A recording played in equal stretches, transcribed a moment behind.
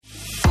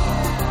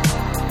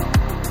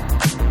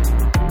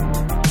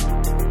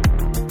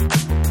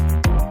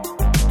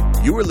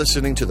You are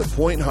listening to the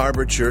Point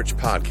Harbor Church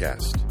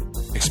podcast.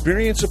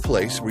 Experience a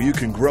place where you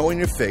can grow in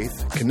your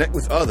faith, connect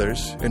with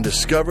others, and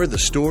discover the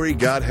story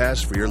God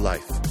has for your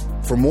life.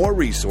 For more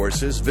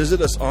resources, visit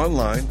us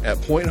online at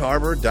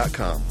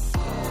pointharbor.com.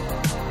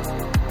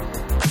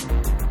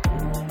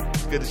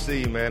 Good to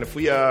see you, man. If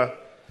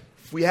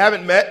we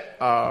haven't met,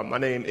 my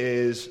name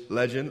is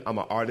Legend. I'm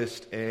an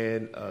artist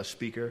and a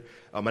speaker.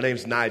 My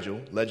name's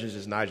Nigel. Legend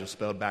is Nigel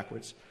spelled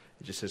backwards.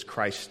 It just says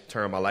Christ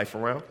turned my life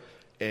around.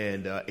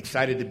 And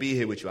excited to be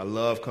here with you. I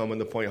love coming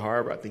to Point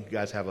Harbor. I think you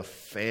guys have a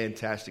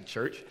fantastic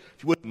church. If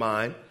you wouldn't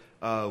mind,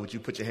 would you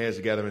put your hands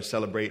together and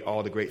celebrate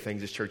all the great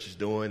things this church is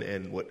doing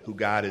and who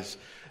God is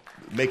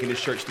making this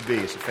church to be.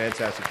 It's a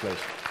fantastic place.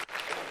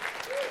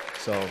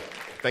 So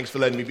thanks for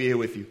letting me be here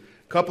with you.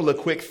 Couple of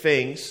quick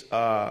things.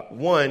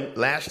 One,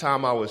 last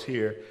time I was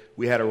here,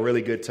 we had a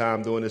really good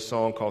time doing this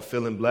song called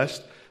Feeling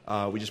Blessed.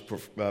 We just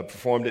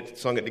performed it,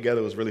 sung it together.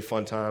 It was a really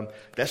fun time.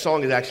 That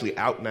song is actually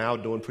out now,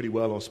 doing pretty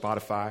well on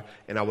Spotify,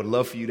 and I would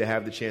love for you to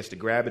have the chance to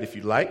grab it if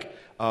you'd like.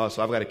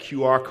 So I've got a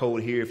QR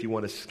code here if you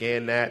want to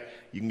scan that.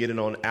 You can get it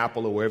on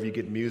Apple or wherever you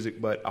get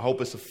music, but I hope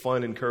it's a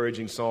fun,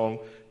 encouraging song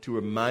to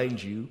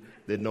remind you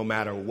that no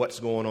matter what's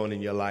going on in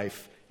your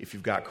life, if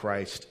you've got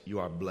Christ, you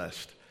are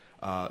blessed.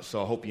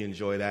 So I hope you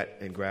enjoy that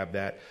and grab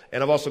that.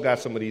 And I've also got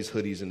some of these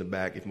hoodies in the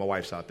back. If my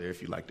wife's out there, if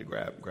you'd like to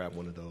grab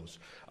one of those.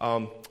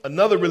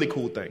 Another really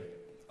cool thing.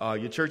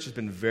 Your church has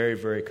been very,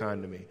 very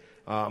kind to me.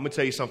 I'm going to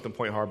tell you something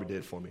Point Harbor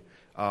did for me.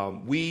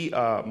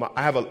 I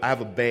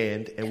have a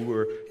band, and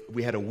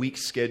we had a week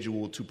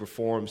scheduled to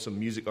perform some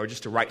music or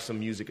just to write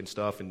some music and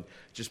stuff and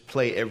just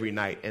play every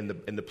night. And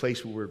the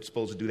place we were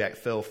supposed to do that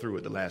fell through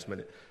at the last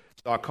minute.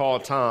 So I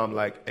called Tom,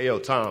 like, hey, yo,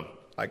 Tom,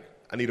 like,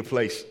 I need a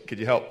place. Could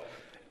you help?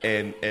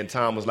 And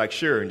Tom was like,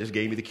 sure, and just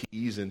gave me the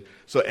keys. And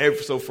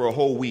so for a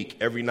whole week,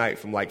 every night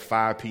from like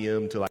 5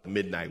 p.m. to like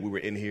midnight, we were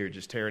in here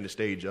just tearing the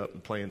stage up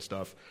and playing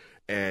stuff.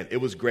 And it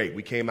was great.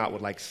 We came out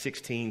with like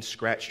 16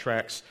 scratch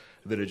tracks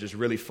that are just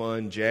really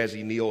fun,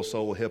 jazzy,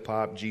 neo-soul,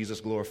 hip-hop,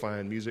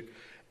 Jesus-glorifying music.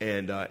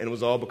 And it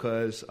was all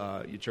because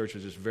your church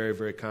was just very,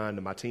 very kind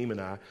to my team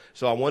and I.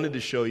 So I wanted to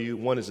show you,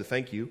 one is a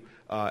thank you,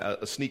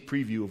 a sneak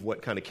preview of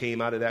what kind of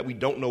came out of that. We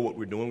don't know what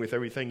we're doing with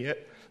everything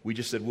yet. We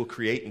just said we'll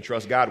create and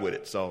trust God with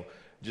it. So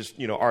just,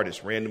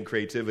 artists, random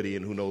creativity,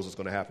 and who knows what's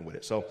going to happen with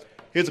it. So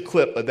here's a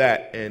clip of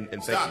that, and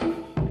thank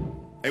you.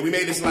 Hey, we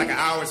made this in like an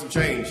hour and some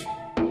change.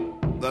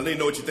 Let me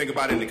know what you think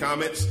about it in the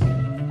comments.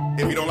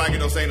 If you don't like it,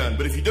 don't say nothing.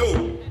 But if you do, you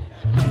know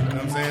what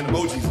I'm saying,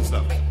 emojis and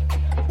stuff.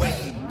 Wait,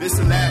 this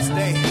the last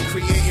day,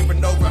 creating but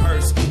no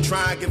rehearse.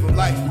 Try and give them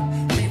life.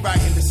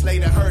 Rewriting the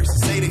slate of hearse.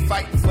 Say they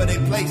fighting for their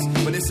place,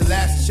 but it's the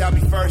last that shall be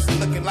first.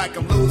 Looking like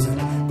I'm losing,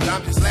 but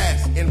I'm just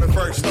last in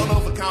reverse. Don't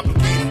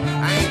overcomplicate it.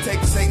 I ain't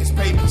taking Satan's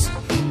papers.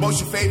 Most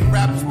your favorite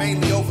rappers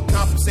mainly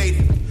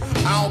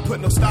overcompensated. I don't put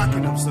no stock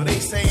in them, so they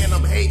saying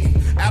I'm hating.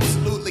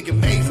 Absolutely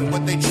amazing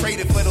what they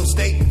traded for those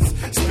statements.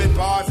 Spit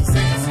bars and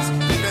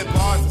sentences, spit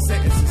bars and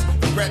sentences.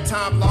 Regret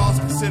time laws,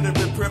 consider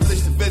it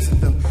privilege to visit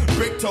them.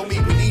 Rick told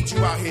me we need you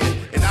out here,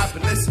 and I've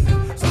been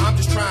listening. So I'm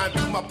just trying to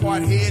do my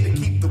part here to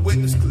keep the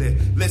witness clear.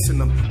 Listen,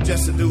 I'm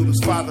just a dude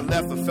whose father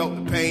left and felt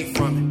the pain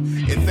from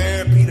it. In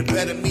therapy to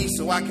better me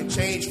so I can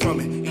change from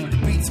it. Eat the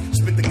beats,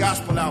 spit the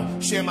gospel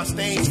out, share my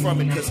stains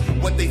from it. Cause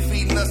what they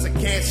feeding us I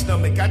can't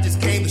stomach. I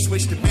just came to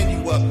switch the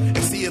menu up and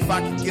see if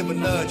I can give a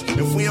nudge.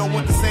 If we don't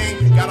want the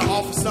same, gotta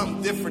offer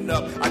something different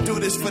up. I do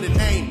this for the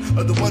name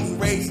of the one who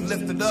raised and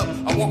lifted up.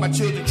 I want my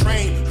children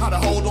trained how to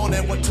hold on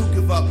and what to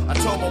give up. I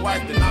told my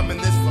wife that I'm in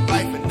this for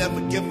life and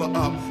never give her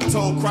up. I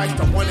told Christ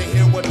I want to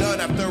hear what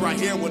done after I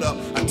hear what up.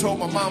 I told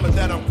my mama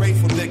that I'm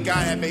grateful that God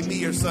had made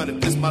me her son.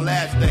 If this my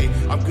last day,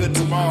 I'm good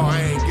tomorrow, I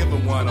ain't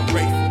giving one, I'm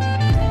grateful.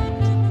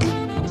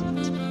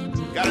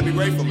 Gotta be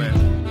grateful, man.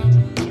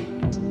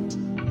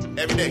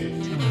 Every day.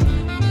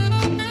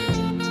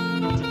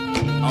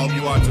 I hope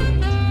you are too.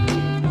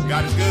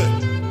 God is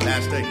good.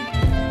 Last day.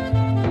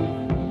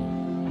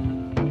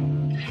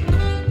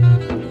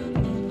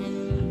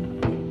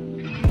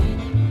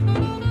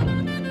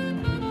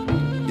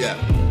 Yeah.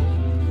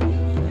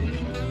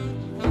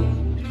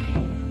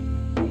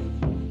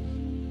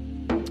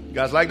 You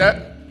guys like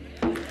that?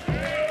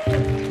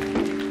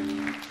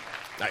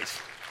 Nice.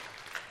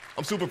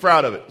 I'm super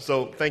proud of it.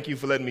 So thank you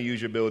for letting me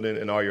use your building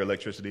and all your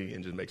electricity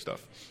and just make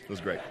stuff. It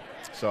was great.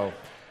 So,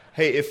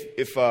 hey,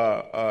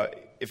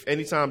 if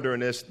any time during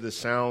this the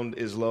sound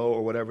is low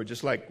or whatever,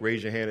 just like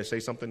raise your hand and say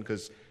something,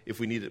 because if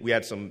we need it, we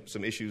had some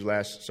issues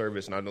last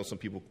service, and I know some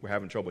people were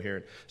having trouble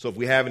hearing. So if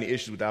we have any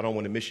issues with that, I don't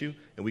want to miss you,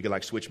 and we can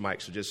like switch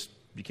mics. So just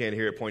if you can't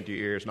hear it, point to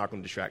your ear. It's not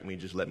going to distract me.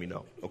 Just let me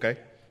know. Okay.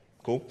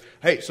 Cool.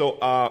 Hey, so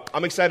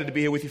I'm excited to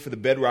be here with you for the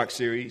Bedrock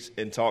series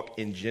and talk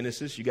in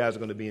Genesis. You guys are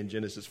going to be in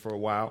Genesis for a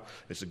while.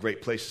 It's a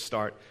great place to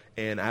start.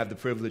 And I have the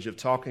privilege of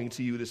talking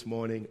to you this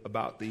morning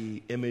about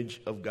the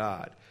image of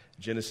God,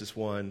 Genesis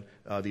 1,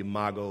 the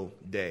Imago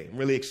Dei. I'm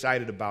really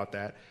excited about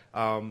that.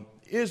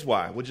 Here's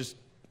why. We'll just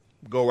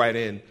go right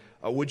in.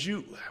 Would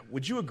you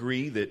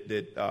agree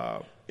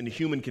that in the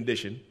human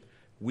condition,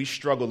 we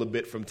struggle a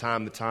bit from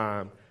time to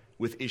time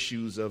with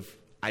issues of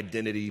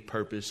identity,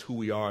 purpose, who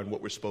we are, and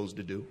what we're supposed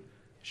to do?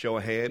 Show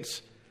of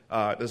hands.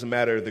 It doesn't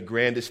matter the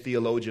grandest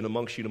theologian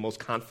amongst you, the most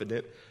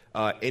confident.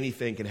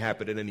 Anything can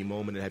happen at any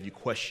moment and have you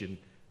question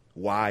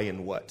why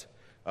and what.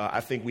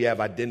 I think we have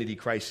identity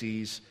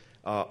crises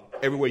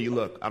everywhere you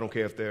look. I don't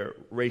care if they're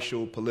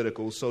racial,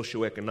 political,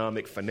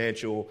 socioeconomic,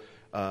 financial,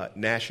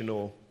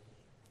 national,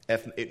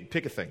 ethnic,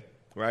 pick a thing,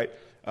 right?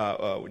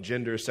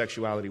 Gender,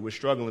 sexuality. We're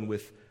struggling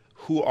with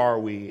who are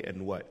we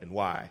and what and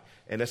why.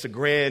 And that's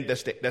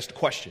the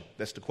question.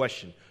 That's the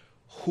question.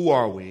 Who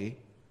are we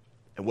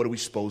and what are we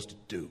supposed to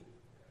do?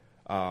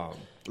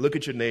 Look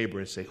at your neighbor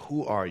and say,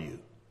 who are you?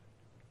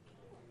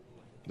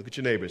 Look at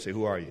your neighbor and say,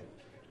 who are you?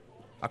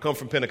 I come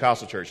from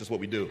Pentecostal church. That's what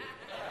we do.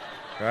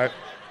 All right?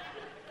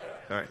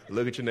 All right.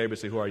 Look at your neighbor and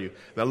say, who are you?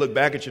 Now look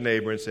back at your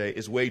neighbor and say,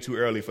 it's way too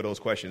early for those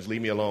questions.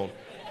 Leave me alone.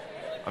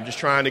 I'm just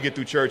trying to get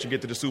through church and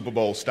get to the Super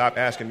Bowl. Stop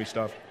asking me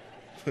stuff.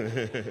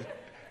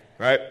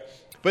 Right?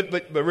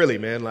 But really,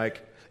 man,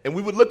 like, and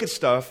we would look at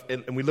stuff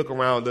and we look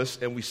around us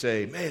and we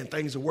say, man,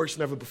 things are worse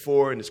than ever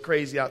before and it's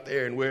crazy out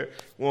there and we're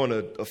on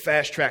a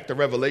fast track to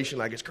revelation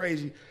like it's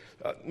crazy.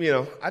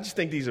 I just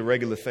think these are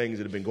regular things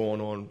that have been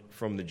going on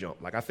from the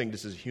jump. Like, I think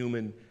this is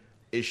human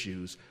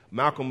issues.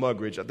 Malcolm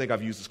Muggeridge, I think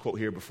I've used this quote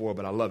here before,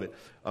 but I love it.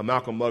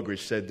 Malcolm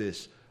Muggeridge said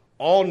this: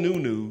 all new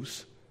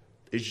news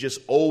is just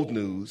old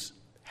news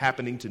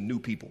happening to new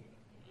people.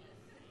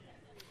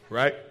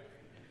 Right?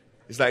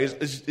 It's like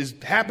it's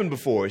happened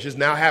before. It's just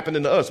now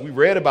happening to us. We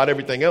read about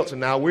everything else,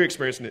 and now we're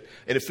experiencing it,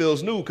 and it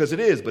feels new because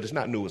it is, but it's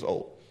not new, it's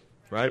old.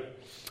 Right?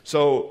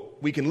 So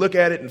we can look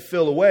at it and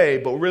feel away,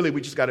 but really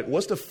we just got to,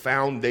 what's the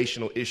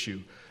foundational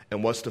issue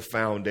and what's the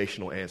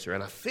foundational answer?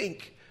 And I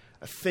think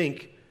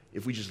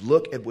if we just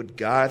look at what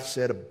God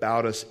said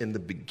about us in the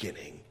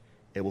beginning,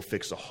 it will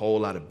fix a whole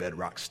lot of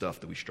bedrock stuff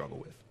that we struggle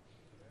with.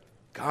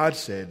 God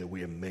said that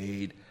we are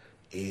made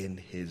in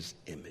his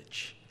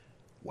image.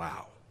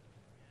 Wow.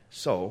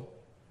 So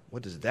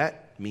what does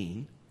that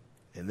mean?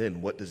 And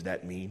then what does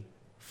that mean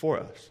for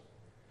us?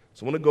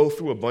 So I want to go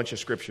through a bunch of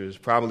scriptures,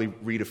 probably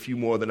read a few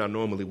more than I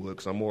normally would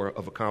because I'm more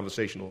of a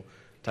conversational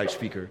type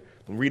speaker.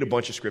 I'll read a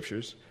bunch of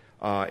scriptures,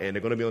 and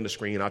they're going to be on the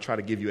screen. I'll try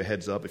to give you a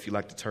heads up if you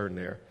like to turn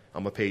there.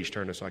 I'm a page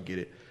turner, so I get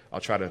it. I'll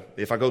try to,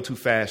 if I go too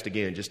fast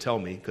again, just tell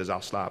me because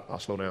I'll stop. I'll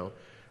slow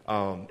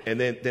down. And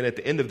then at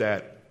the end of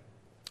that,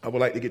 I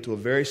would like to get to a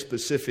very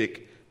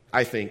specific,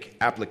 I think,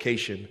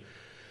 application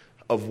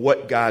of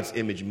what God's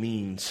image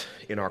means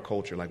in our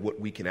culture, like what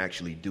we can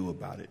actually do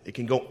about it. It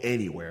can go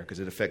anywhere because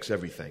it affects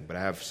everything, but I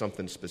have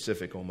something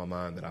specific on my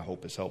mind that I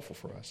hope is helpful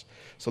for us.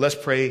 So let's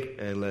pray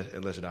and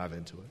let's dive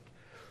into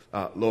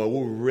it. Lord,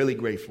 we're really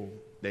grateful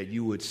that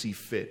you would see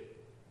fit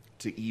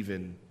to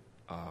even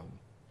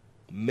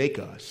make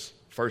us,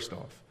 first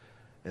off,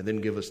 and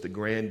then give us the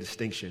grand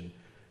distinction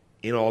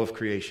in all of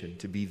creation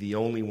to be the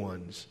only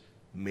ones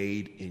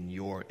made in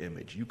your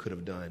image. You could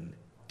have done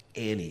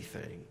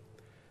anything,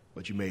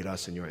 but you made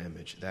us in your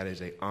image. That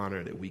is an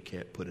honor that we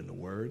can't put into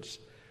words.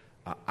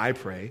 I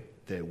pray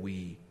that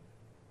we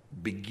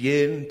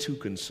begin to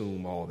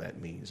consume all that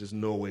means. There's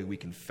no way we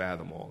can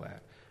fathom all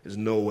that. There's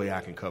no way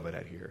I can cover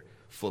that here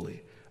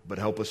fully. But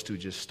help us to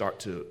just start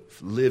to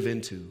live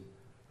into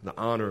the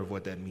honor of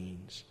what that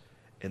means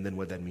and then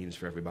what that means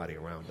for everybody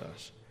around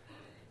us.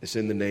 It's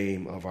in the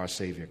name of our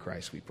Savior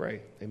Christ we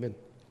pray. Amen.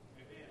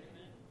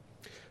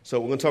 So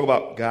we're going to talk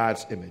about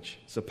God's image.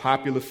 It's a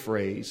popular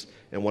phrase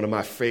and one of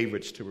my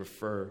favorites to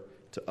refer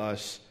to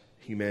us,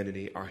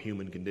 humanity, our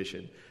human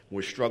condition.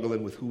 We're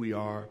struggling with who we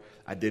are,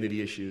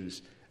 identity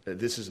issues.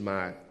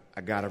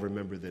 I got to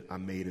remember that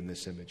I'm made in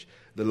this image.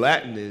 The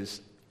Latin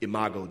is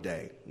imago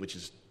Dei, which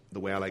is the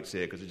way I like to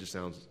say it because it just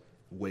sounds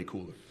way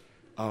cooler.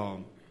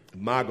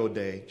 Imago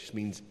Dei just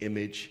means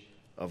image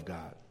of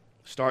God.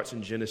 Starts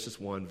in Genesis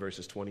 1,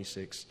 verses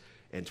 26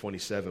 and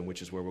 27,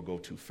 which is where we'll go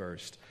to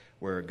first,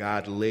 where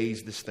God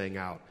lays this thing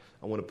out.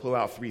 I want to pull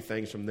out 3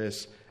 things from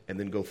this and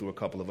then go through a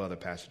couple of other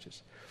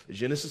passages.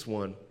 Genesis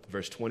 1,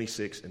 verse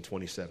 26 and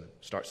 27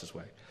 starts this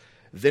way.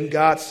 Then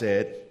God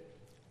said,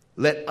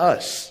 let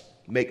us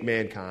make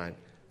mankind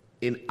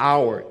in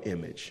our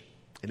image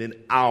and in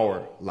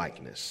our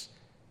likeness,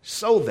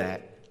 so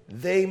that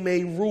they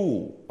may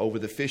rule over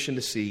the fish in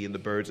the sea and the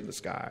birds in the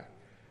sky,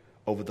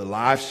 over the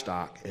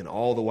livestock and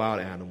all the wild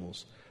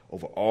animals,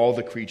 over all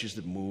the creatures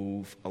that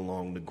move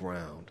along the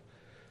ground.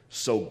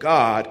 So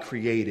God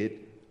created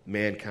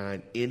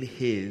mankind in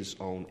his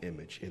own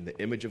image. In the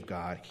image of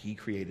God, he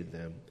created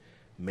them.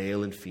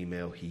 Male and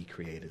female, he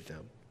created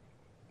them.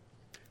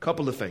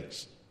 Couple of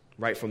things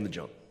right from the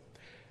jump.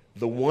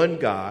 The one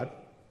God,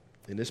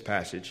 in this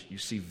passage, you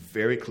see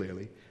very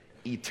clearly,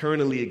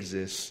 eternally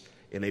exists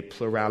in a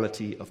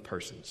plurality of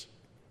persons.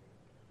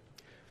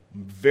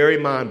 Very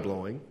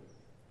mind-blowing,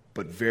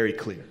 but very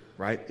clear,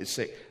 right? It's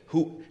saying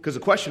because the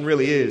question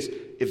really is,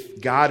 if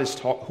God is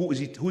who is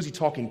he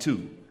talking to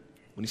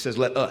when he says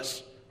let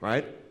us,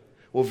 right?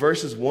 Well,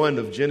 verses 1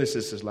 of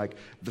Genesis is like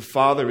the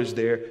Father is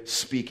there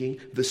speaking,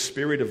 the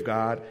Spirit of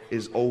God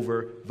is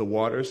over the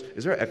waters.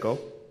 Is there an echo?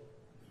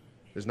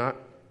 There's not? A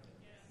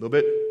little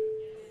bit?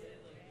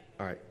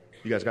 All right.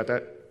 You guys got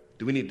that?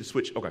 Do we need to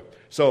switch? Okay.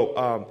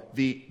 So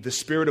the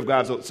Spirit of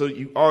God, so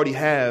you already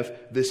have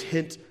this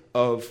hint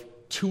of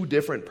two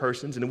different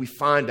persons, and then we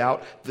find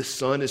out the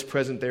Son is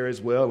present there as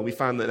well, and we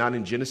find that out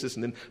in Genesis,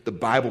 and then the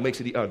Bible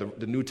makes it,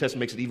 the New Testament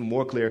makes it even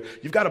more clear.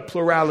 You've got a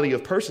plurality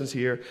of persons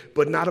here,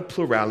 but not a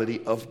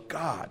plurality of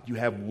God. You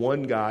have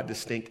one God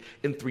distinct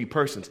in three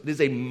persons. It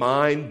is a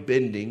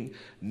mind-bending,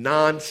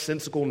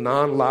 nonsensical,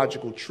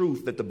 non-logical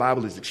truth that the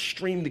Bible is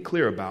extremely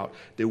clear about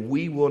that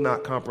we will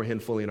not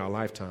comprehend fully in our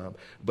lifetime,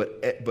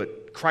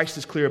 but Christ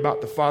is clear about,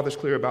 the Father's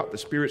clear about, the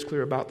Spirit's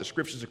clear about, the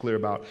Scriptures are clear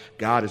about.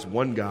 God is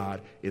one God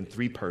in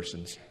three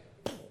persons.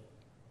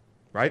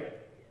 Right?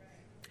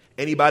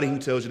 Anybody who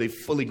tells you they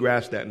fully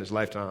grasp that in this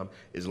lifetime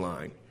is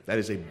lying. That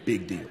is a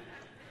big deal.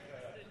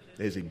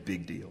 That is a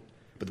big deal.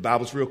 But the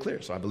Bible's real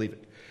clear, so I believe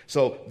it.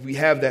 So we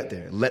have that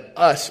there. Let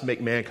us make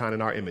mankind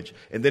in our image.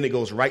 And then it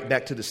goes right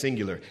back to the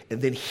singular.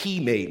 And then he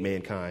made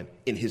mankind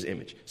in his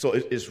image. So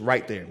it's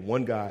right there.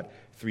 One God,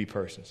 three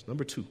persons.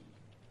 Number two,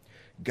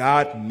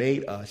 God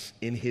made us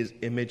in his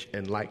image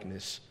and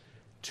likeness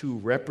to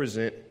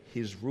represent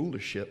his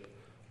rulership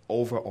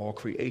over all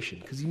creation.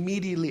 Because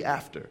immediately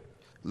after,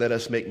 let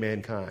us make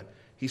mankind,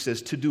 he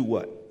says to do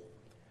what?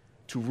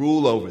 To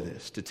rule over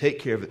this, to take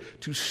care of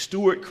it, to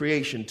steward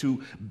creation,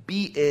 to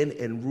be in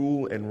and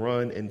rule and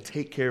run and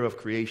take care of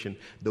creation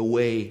the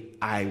way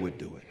I would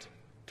do it.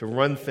 To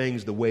run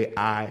things the way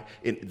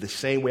in the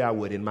same way I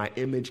would, in my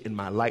image, in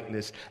my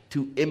likeness,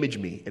 to image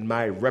me, in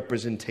my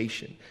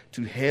representation,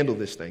 to handle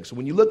this thing. So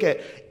when you look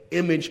at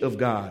image of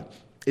God,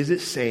 is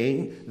it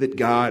saying that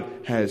God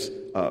has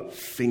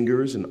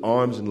fingers and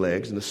arms and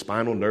legs and a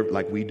spinal nerve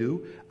like we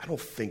do? I don't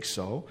think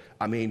so.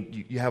 I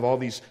mean, you have all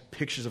these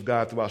pictures of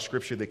God throughout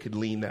Scripture that could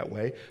lean that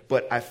way.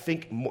 But I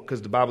think,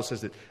 because the Bible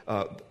says that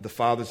the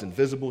Father's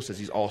invisible, says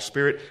he's all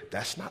spirit.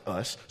 That's not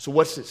us. So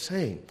what's it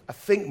saying? I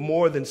think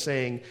more than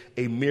saying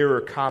a mirror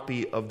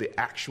copy of the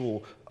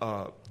actual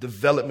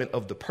development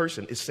of the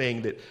person is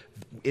saying that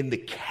in the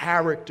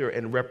character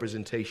and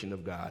representation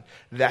of God,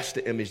 that's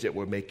the image that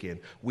we're making.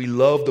 We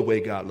love the way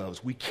God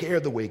loves. We care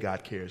the way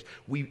God cares.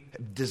 We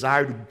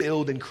desire to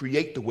build and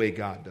create the way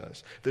God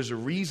does. There's a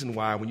reason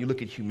why when you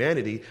look at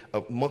humanity,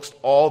 amongst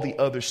all the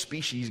other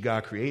species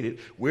God created,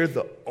 we're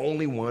the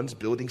only ones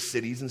building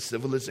cities and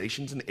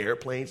civilizations and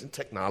airplanes and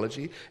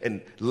technology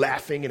and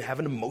laughing and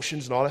having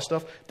emotions and all that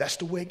stuff. That's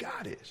the way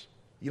God is.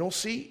 You don't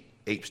see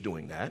apes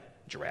doing that.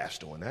 Giraffes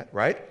doing that,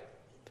 right?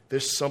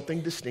 There's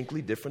something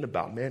distinctly different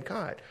about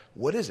mankind.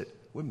 What is it?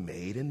 We're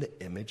made in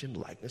the image and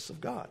likeness of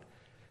God.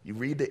 You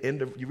read the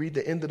end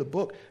of the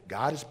book.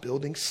 God is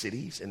building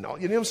cities and all.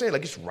 You know what I'm saying?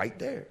 Like it's right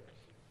there.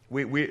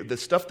 The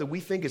stuff that we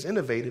think is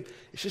innovative,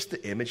 it's just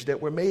the image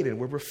that we're made in.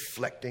 We're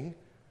reflecting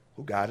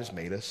who God has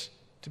made us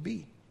to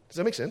be. Does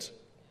that make sense?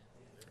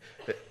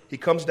 He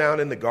comes down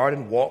in the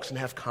garden, walks and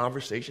have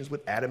conversations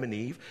with Adam and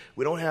Eve.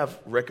 We don't have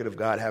record of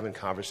God having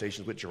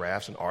conversations with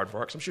giraffes and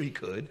aardvarks. I'm sure he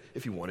could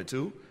if he wanted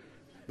to.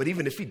 But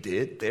even if he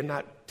did, they're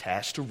not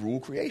tasked to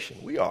rule creation.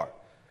 We are.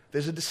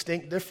 There's a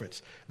distinct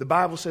difference. The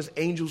Bible says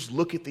angels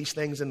look at these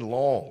things and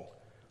long.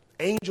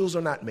 Angels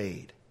are not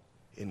made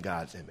in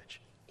God's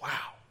image. Wow.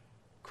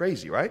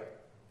 Crazy, right?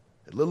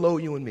 A little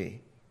old you and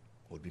me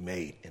would be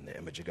made in the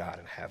image of God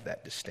and have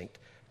that distinct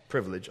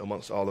privilege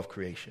amongst all of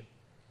creation.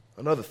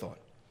 Another thought.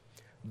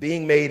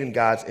 Being made in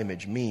God's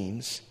image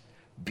means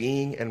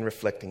being and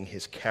reflecting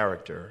his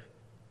character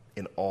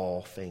in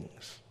all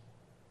things.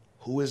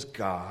 Who is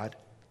God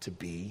to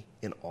be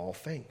in all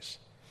things?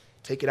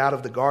 Take it out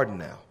of the garden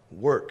now.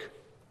 Work,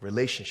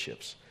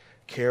 relationships,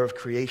 care of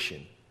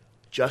creation,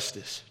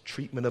 justice,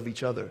 treatment of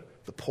each other,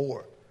 the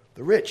poor,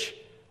 the rich,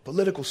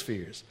 political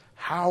spheres.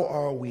 How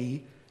are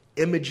we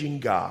imaging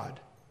God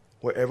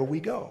wherever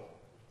we go?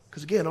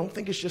 Because again, I don't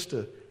think it's just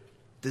a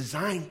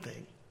design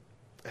thing.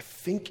 I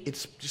think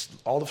it's just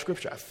all of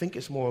Scripture. I think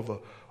it's more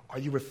of are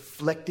you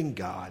reflecting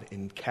God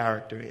in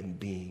character and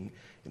being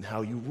and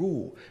how you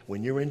rule?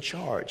 When you're in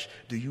charge,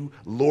 do you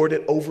lord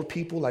it over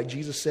people like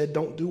Jesus said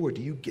don't do, or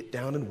do you get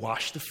down and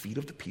wash the feet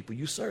of the people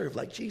you serve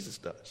like Jesus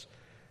does?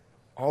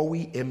 Are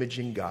we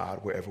imaging God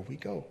wherever we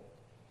go?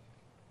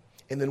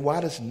 And then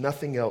why does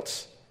nothing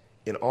else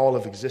in all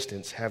of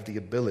existence have the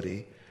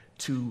ability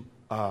to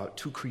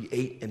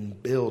create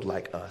and build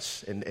like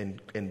us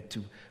and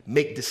to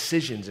make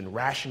decisions and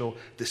rational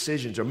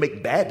decisions or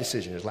make bad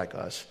decisions like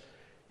us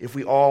if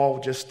we all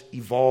just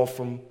evolved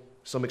from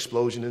some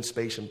explosion in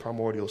space and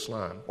primordial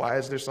slime? Why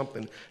is there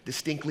something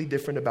distinctly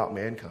different about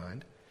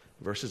mankind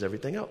versus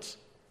everything else?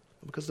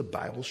 Because the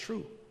Bible's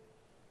true.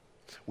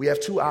 We have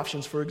two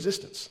options for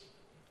existence.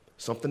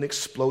 Something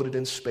exploded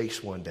in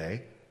space one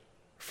day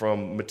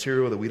from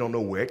material that we don't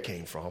know where it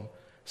came from,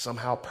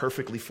 somehow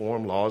perfectly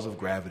formed laws of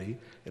gravity,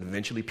 and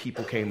eventually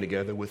people came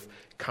together with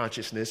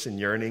consciousness and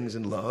yearnings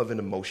and love and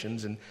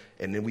emotions, and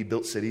then we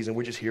built cities and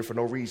we're just here for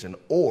no reason.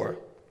 Or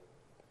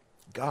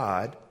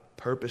God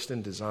purposed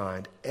and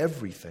designed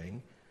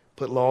everything,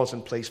 put laws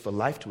in place for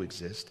life to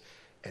exist,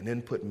 and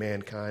then put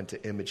mankind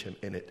to image him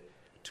in it,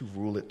 to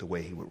rule it the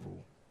way he would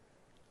rule.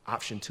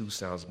 Option 2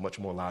 sounds much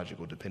more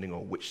logical depending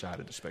on which side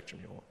of the spectrum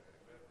you're on.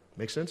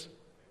 Make sense?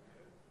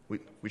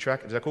 We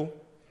track? Is that cool?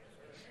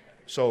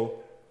 So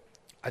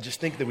I just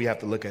think that we have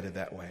to look at it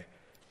that way.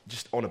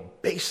 Just on a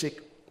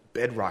basic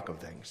bedrock of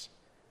things.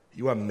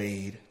 You are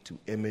made to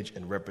image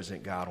and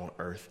represent God on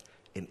earth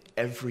in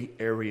every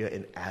area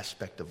and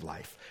aspect of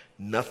life.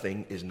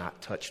 Nothing is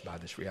not touched by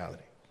this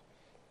reality.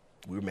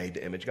 We were made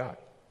to image God.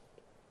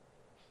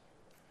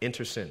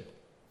 Enter sin.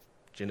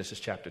 Genesis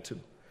chapter 2.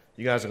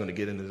 You guys are going to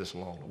get into this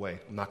along the way.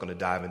 I'm not going to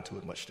dive into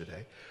it much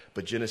today.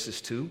 But Genesis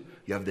 2,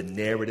 you have the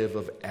narrative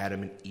of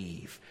Adam and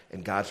Eve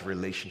and God's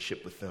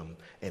relationship with them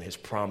and his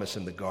promise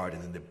in the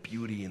garden and the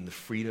beauty and the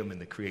freedom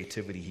and the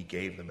creativity he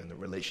gave them and the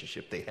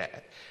relationship they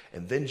had.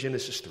 And then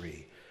Genesis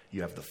 3,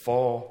 you have the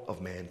fall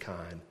of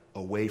mankind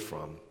away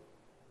from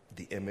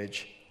the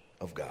image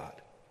of God.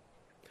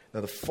 Now,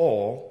 the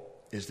fall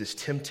is this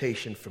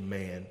temptation for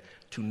man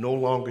to no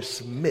longer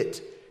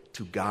submit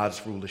to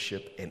God's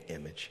rulership and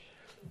image,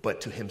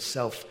 but to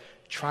himself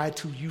try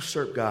to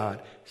usurp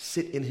God,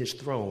 sit in his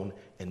throne,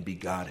 and be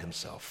God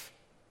himself.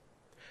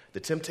 The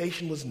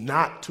temptation was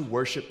not to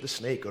worship the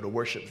snake or to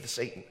worship the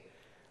Satan.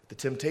 The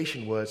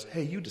temptation was,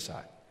 hey, you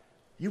decide.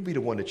 You be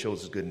the one that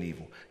chose good and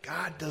evil.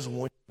 God doesn't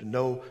want you to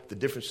know the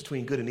difference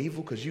between good and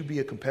evil because you be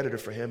a competitor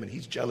for him and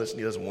he's jealous and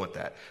he doesn't want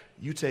that.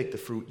 You take the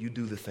fruit, you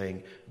do the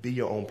thing, be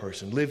your own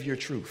person, live your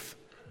truth,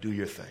 do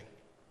your thing.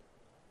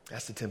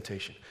 That's the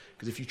temptation.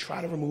 Because if you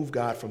try to remove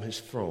God from his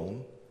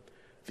throne,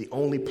 the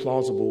only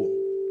plausible...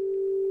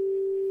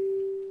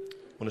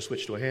 Want to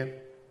switch to a hand?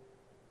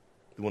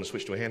 You want to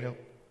switch to a handheld?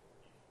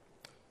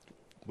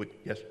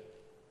 Yes?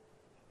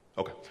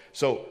 Okay.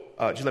 So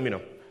just let me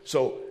know.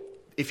 So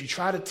if you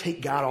try to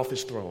take God off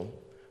his throne,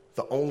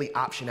 the only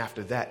option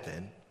after that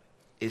then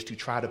is to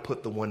try to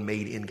put the one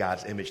made in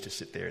God's image to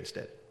sit there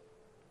instead.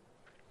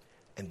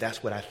 And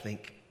that's what I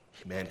think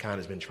mankind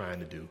has been trying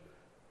to do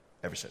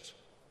ever since.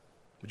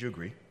 Would you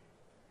agree?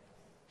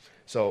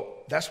 So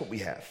that's what we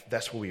have.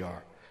 That's where we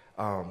are.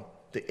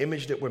 The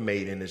image that we're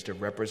made in is to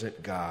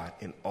represent God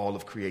in all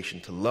of creation,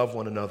 to love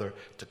one another,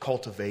 to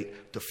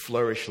cultivate, to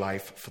flourish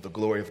life for the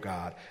glory of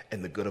God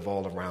and the good of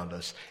all around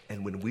us.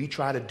 And when we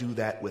try to do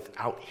that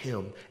without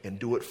him and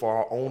do it for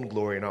our own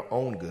glory and our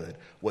own good,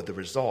 what the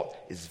result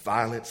is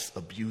violence,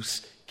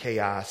 abuse,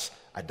 chaos,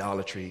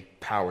 idolatry,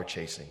 power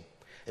chasing.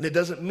 And it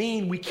doesn't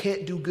mean we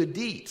can't do good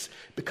deeds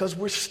because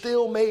we're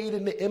still made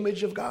in the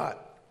image of God.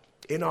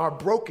 In our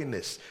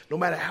brokenness, no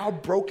matter how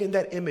broken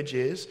that image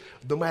is,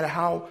 no matter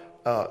how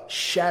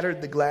shattered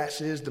the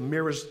glass is, the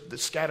mirrors that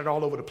scattered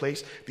all over the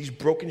place, these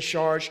broken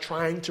shards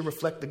trying to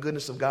reflect the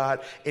goodness of God,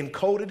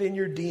 encoded in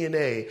your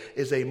DNA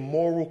is a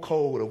moral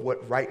code of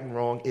what right and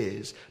wrong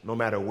is, no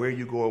matter where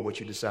you go or what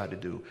you decide to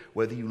do.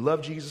 Whether you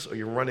love Jesus or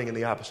you're running in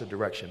the opposite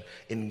direction,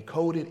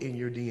 encoded in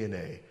your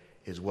DNA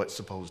is what's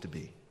supposed to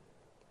be.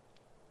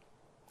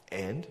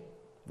 And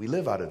we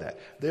live out of that.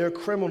 There are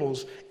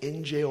criminals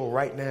in jail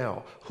right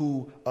now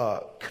who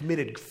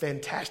committed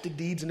fantastic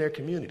deeds in their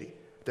community.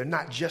 They're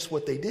not just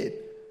what they did.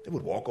 They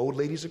would walk old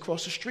ladies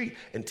across the street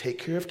and take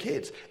care of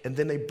kids. And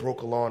then they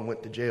broke a law and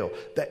went to jail.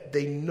 That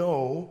they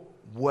know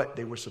what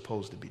they were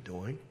supposed to be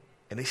doing.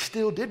 And they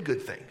still did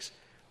good things.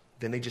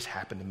 Then they just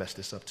happened to mess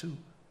this up too.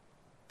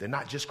 They're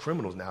not just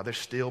criminals now. They're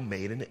still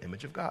made in the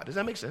image of God. Does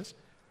that make sense?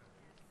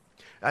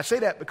 I say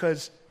that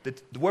because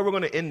where we're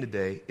going to end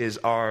today is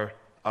our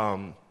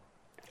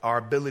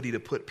ability to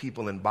put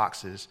people in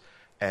boxes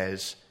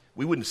as,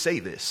 we wouldn't say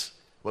this,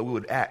 but we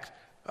would act.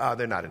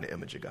 They're not in the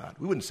image of God.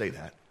 We wouldn't say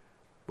that.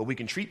 But we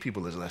can treat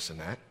people as less than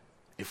that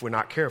if we're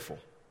not careful.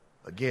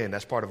 Again,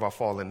 that's part of our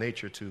fallen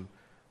nature to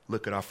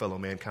look at our fellow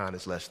mankind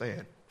as less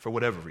than, for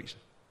whatever reason.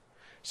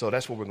 So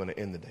that's where we're going to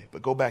end the day.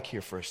 But go back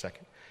here for a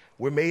second.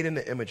 We're made in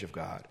the image of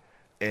God.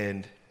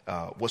 And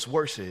what's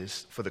worse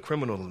is, for the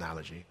criminal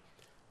analogy,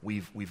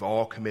 we've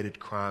all committed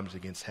crimes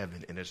against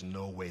heaven, and there's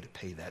no way to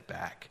pay that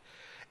back.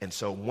 And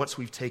so once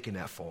we've taken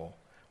that fall,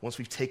 once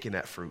we've taken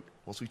that fruit,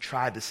 once we've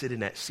tried to sit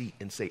in that seat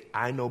and say,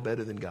 I know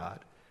better than God,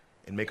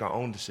 and make our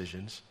own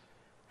decisions,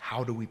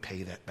 how do we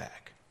pay that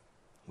back?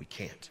 We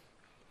can't.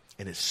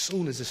 And as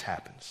soon as this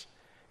happens,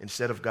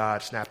 instead of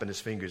God snapping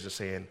his fingers and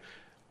saying,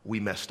 we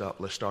messed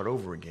up, let's start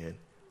over again,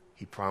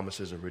 he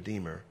promises a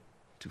redeemer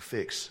to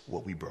fix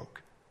what we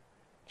broke.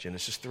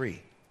 Genesis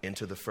 3,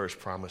 enter the first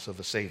promise of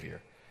a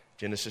Savior.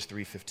 Genesis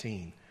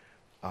 3:15,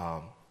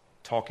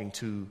 talking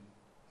to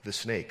the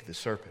snake, the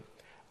serpent.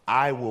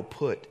 I will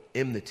put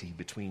enmity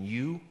between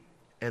you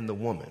and the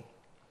woman,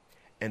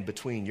 and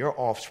between your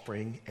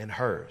offspring and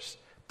hers,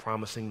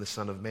 promising the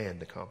Son of Man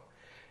to come.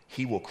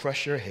 He will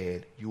crush your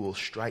head, you will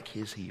strike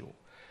his heel.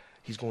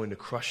 He's going to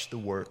crush the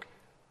work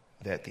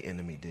that the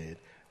enemy did.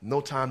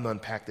 No time to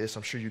unpack this.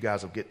 I'm sure you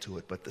guys will get to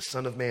it. But the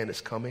Son of Man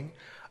is coming,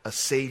 a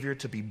Savior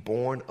to be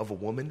born of a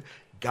woman,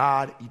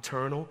 God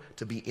eternal,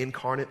 to be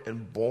incarnate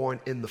and born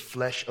in the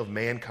flesh of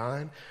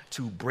mankind,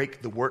 to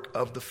break the work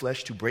of the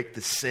flesh, to break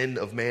the sin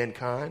of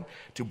mankind,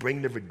 to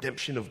bring the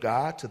redemption of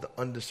God to the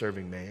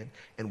undeserving man,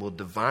 and will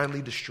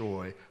divinely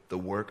destroy the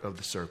work of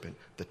the serpent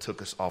that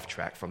took us off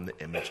track from the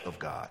image of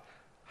God.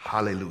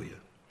 Hallelujah.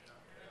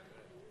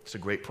 It's a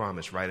great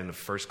promise right in the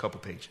first couple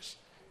pages.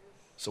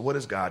 So what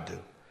does God do?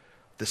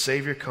 The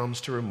Savior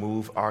comes to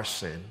remove our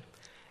sin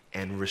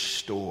and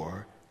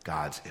restore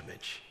God's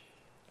image.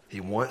 He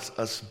wants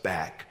us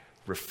back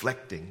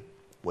reflecting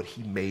what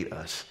he made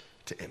us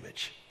to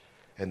image.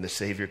 And the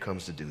Savior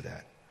comes to do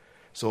that.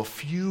 So a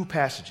few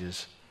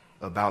passages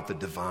about the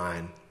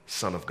divine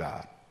Son of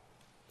God.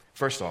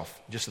 First off,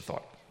 just a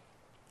thought.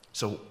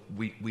 So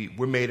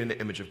we're made in the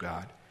image of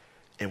God,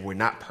 and we're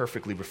not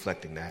perfectly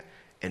reflecting that,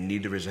 and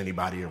neither is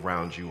anybody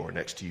around you or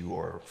next to you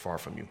or far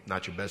from you,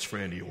 not your best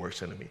friend or your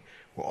worst enemy.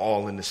 We're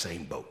all in the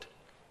same boat.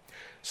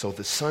 So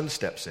the Son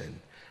steps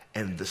in,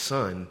 and the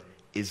Son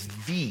is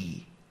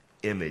the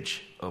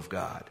image of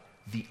God.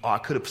 I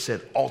could have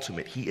said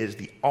ultimate. He is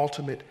the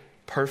ultimate,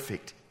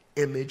 perfect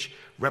image,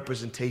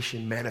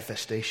 representation,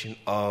 manifestation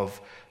of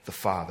the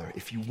Father.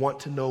 If you want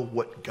to know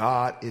what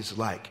God is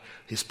like,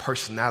 his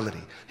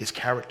personality, his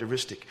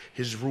characteristic,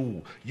 his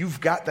rule,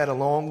 you've got that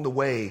along the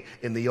way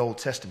in the Old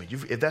Testament.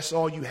 If that's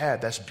all you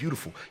have, that's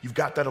beautiful. You've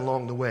got that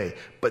along the way.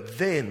 But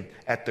then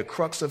at the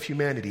crux of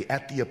humanity,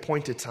 at the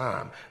appointed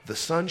time, the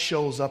Son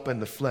shows up in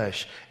the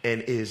flesh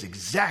and is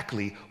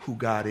exactly who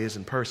God is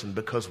in person.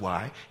 Because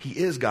why? He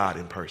is God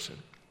in person.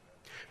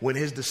 When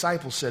his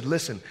disciples said,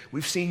 listen,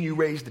 we've seen you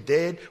raise the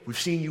dead. We've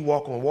seen you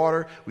walk on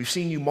water. We've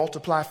seen you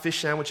multiply fish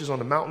sandwiches on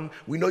the mountain.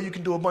 We know you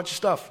can do a bunch of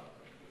stuff.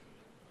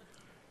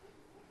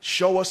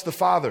 Show us the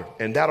Father,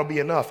 and that'll be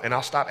enough, and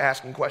I'll stop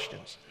asking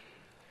questions.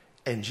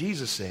 And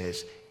Jesus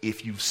says,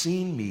 if you've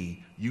seen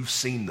me, you've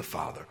seen the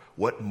Father.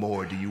 What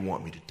more do you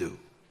want me to do?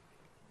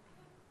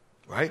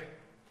 Right?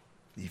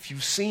 If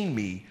you've seen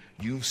me,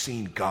 you've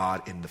seen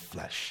God in the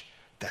flesh.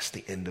 That's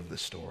the end of the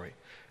story.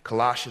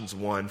 Colossians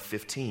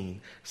 1:15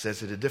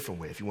 says it a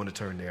different way. If you want to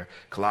turn there,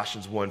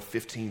 Colossians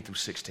 1:15 through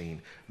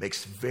 16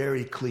 makes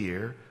very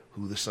clear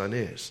who the Son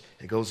is.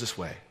 It goes this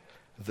way.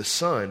 The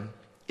Son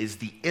is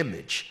the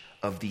image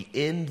of the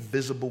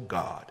invisible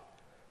God,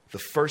 the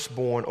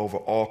firstborn over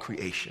all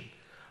creation.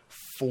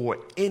 For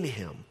in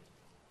him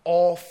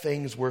all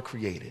things were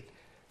created,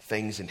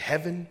 things in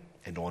heaven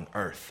and on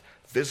earth,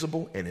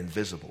 visible and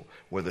invisible,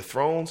 whether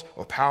thrones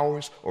or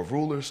powers or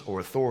rulers or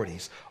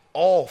authorities.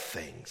 All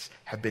things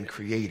have been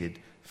created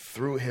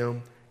through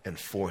him and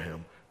for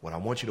him. What I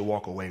want you to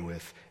walk away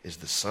with is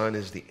the Son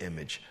is the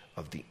image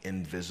of the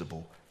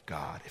invisible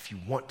God. If you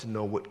want to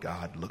know what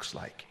God looks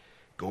like,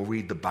 go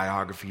read the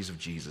biographies of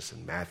Jesus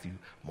in Matthew,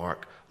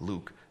 Mark,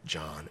 Luke,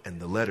 John, and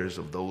the letters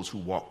of those who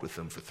walked with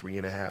him for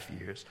 3.5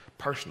 years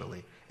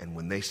personally. And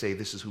when they say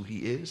this is who he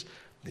is,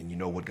 then you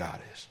know what God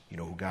is. You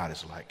know who God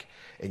is like.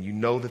 And you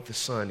know that the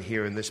Son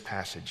here in this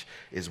passage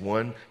is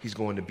one, he's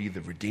going to be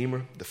the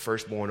Redeemer, the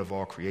firstborn of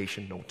all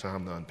creation. No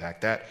time to unpack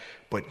that.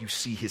 But you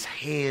see his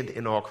hand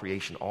in all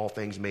creation, all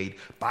things made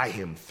by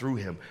him, through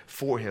him,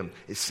 for him,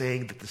 is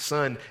saying that the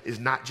Son is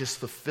not just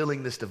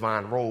fulfilling this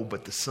divine role,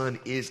 but the Son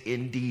is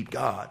indeed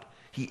God.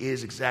 He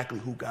is exactly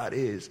who God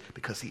is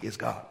because he is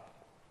God.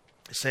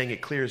 Saying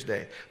it clear as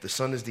day. The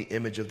Son is the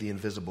image of the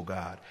invisible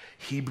God.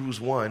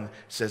 Hebrews 1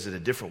 says it a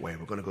different way.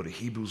 We're going to go to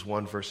Hebrews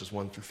 1 verses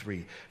 1 through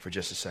 3 for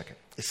just a second.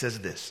 It says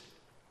this.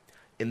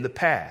 In the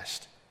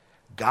past,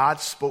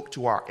 God spoke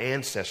to our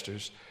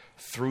ancestors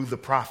through the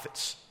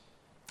prophets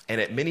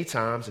and at many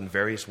times in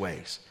various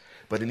ways.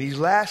 But in these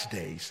last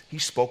days,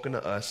 he's spoken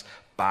to us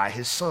by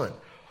his Son,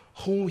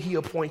 whom he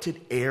appointed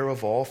heir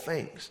of all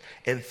things,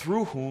 and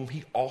through whom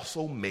he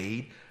also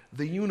made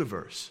the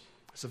universe.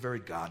 It's a very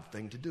God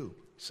thing to do.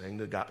 Saying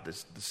that God,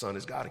 the Son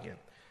is God again.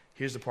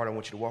 Here's the part I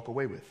want you to walk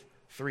away with.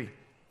 3,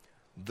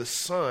 the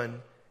Son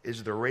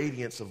is the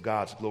radiance of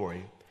God's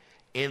glory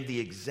and the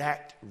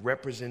exact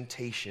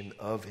representation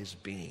of his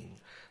being,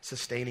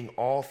 sustaining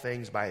all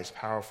things by his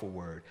powerful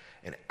word.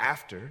 And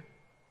after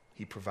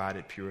he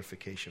provided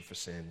purification for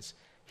sins,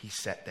 he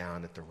sat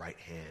down at the right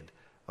hand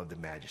of the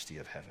majesty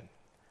of heaven.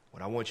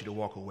 What I want you to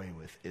walk away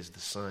with is the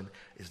Son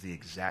is the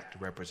exact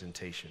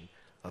representation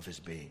of his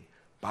being.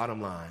 Bottom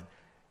line,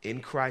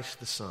 in Christ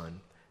the Son,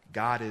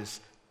 God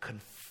is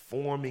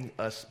conforming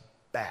us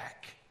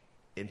back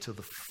into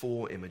the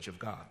full image of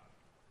God.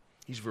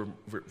 He's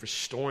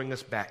restoring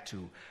us back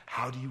to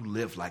how do you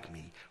live like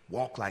me,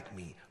 walk like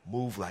me,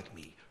 move like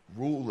me,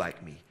 rule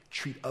like me,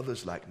 treat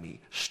others like me,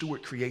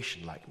 steward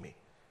creation like me,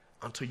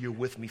 until you're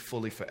with me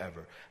fully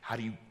forever. How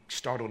do you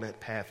start on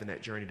that path and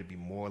that journey to be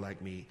more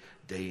like me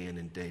day in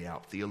and day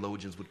out?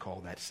 Theologians would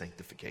call that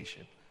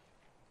sanctification.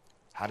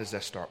 How does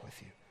that start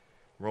with you?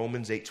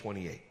 Romans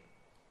 8:28.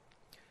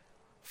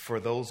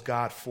 For those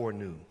God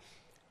foreknew,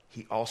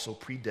 he also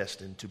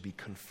predestined to be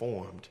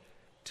conformed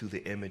to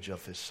the image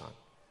of his Son,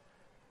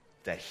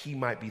 that he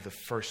might be the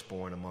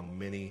firstborn among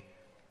many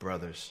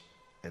brothers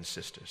and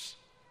sisters.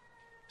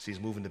 See,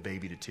 he's moving the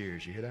baby to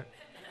tears. You hear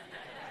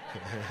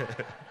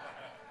that?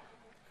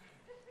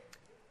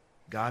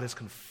 God is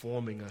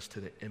conforming us to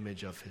the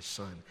image of his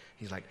Son.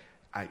 He's like,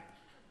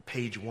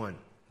 page 1,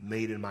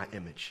 made in my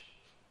image.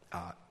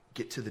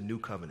 Get to the new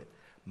covenant.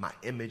 My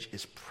image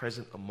is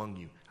present among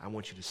you. I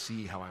want you to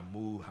see how I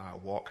move, how I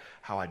walk,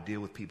 how I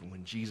deal with people.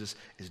 When Jesus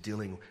is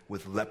dealing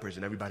with lepers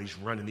and everybody's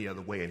running the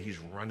other way and he's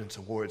running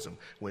towards them.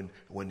 When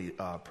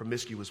the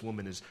promiscuous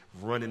woman is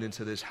running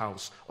into this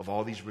house of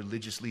all these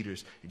religious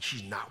leaders and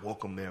she's not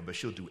welcome there, but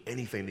she'll do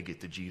anything to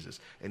get to Jesus.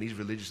 And these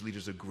religious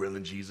leaders are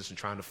grilling Jesus and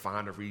trying to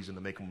find a reason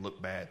to make him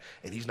look bad.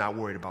 And he's not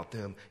worried about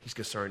them. He's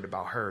concerned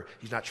about her.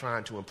 He's not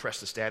trying to impress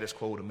the status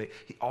quo.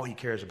 All he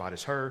cares about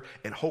is her.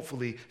 And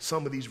hopefully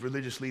some of these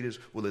religious leaders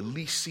will at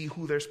least see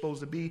who they're supposed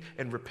to be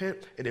and repent.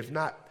 And if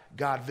not,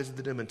 God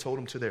visited them and told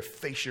them to their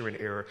face you're in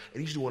error.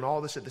 And he's doing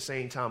all this at the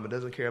same time and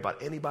doesn't care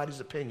about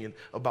anybody's opinion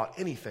about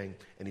anything.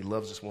 And he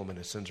loves this woman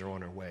and sends her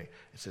on her way.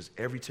 It says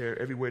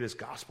everywhere this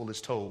gospel is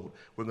told,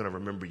 we're going to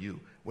remember you.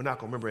 We're not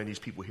going to remember any of these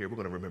people here. We're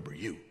going to remember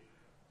you.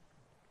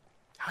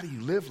 How do you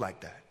live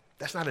like that?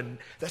 That's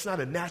not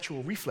a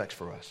natural reflex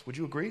for us. Would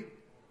you agree?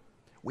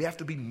 We have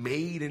to be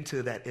made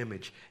into that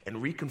image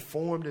and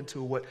reconformed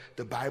into what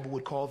the Bible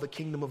would call the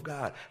kingdom of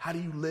God. How do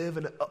you live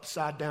in an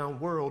upside down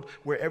world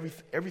where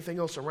everything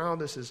else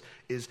around us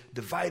is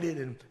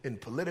divided and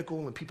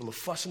political and people are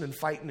fussing and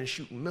fighting and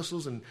shooting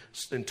missiles and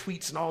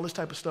tweets and all this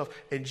type of stuff.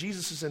 And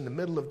Jesus is in the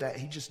middle of that.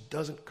 He just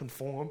doesn't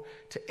conform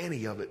to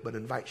any of it, but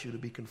invites you to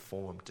be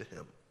conformed to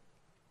him.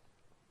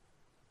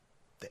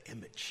 The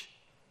image.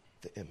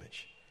 The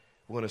image.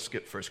 We're going to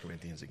skip 1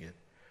 Corinthians again.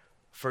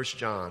 1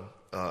 John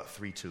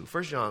 3:2.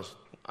 1 John's,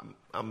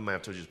 I might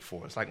have told you this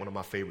before, it's like one of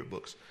my favorite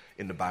books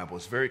in the Bible.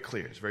 It's very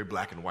clear. It's very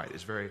black and white.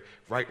 It's very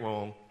right,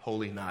 wrong,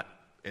 holy, not,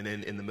 and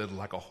then in the middle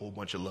like a whole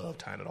bunch of love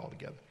tying it all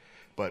together.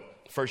 But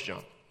 1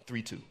 John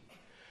 3:2.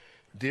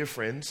 Dear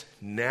friends,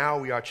 now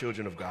we are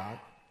children of God,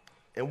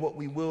 and what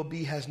we will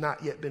be has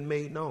not yet been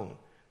made known.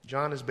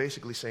 John is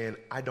basically saying,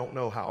 I don't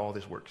know how all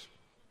this works.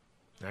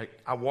 Right?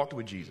 I walked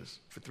with Jesus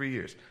for 3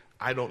 years.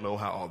 I don't know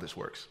how all this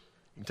works.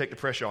 You can take the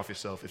pressure off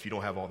yourself if you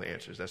don't have all the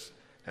answers. That's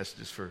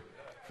just for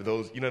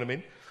those, you know what I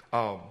mean?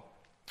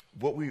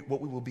 What we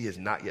will be has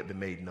not yet been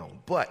made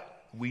known.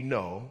 But we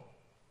know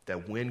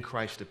that when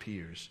Christ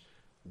appears,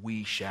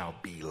 we shall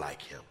be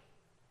like him.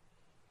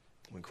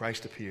 When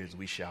Christ appears,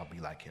 we shall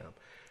be like him,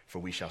 for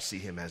we shall see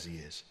him as he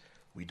is.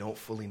 We don't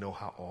fully know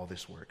how all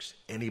this works.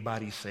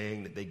 Anybody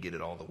saying that they get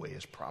it all the way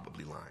is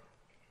probably lying.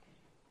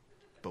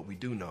 But we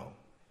do know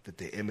that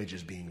the image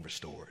is being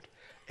restored.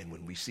 And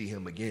when we see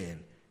him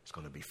again, it's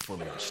going to be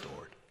fully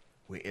restored.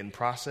 We're in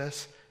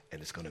process,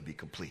 and it's going to be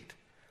complete.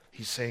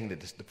 He's saying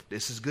that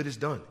this is good as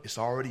done. It's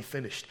already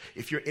finished.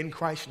 If you're in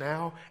Christ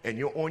now and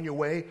you're on your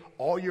way,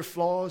 all your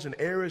flaws and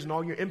errors and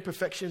all your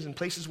imperfections and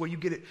places where you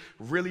get it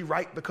really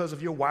right because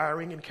of your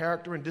wiring and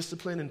character and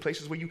discipline and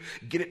places where you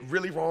get it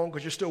really wrong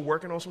because you're still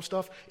working on some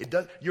stuff,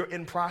 you're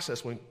in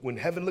process. When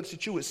heaven looks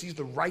at you, it sees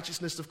the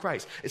righteousness of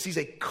Christ. It sees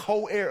a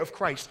co-heir of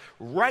Christ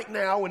right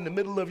now in the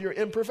middle of your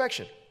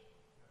imperfection.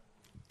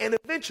 And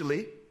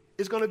eventually,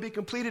 it's going to be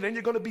completed and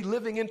you're going to be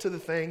living into the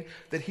thing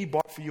that he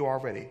bought for you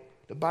already.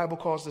 The Bible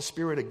calls the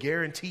Spirit a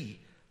guarantee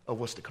of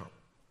what's to come.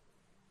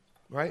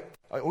 Right?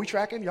 Are we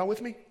tracking? Y'all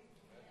with me?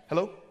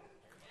 Hello?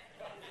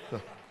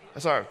 No.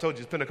 That's all right. I told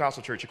you, it's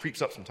Pentecostal church. It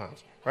creeps up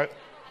sometimes. Right?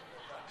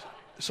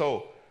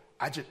 So,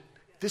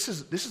 this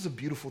is a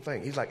beautiful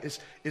thing. He's like,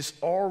 it's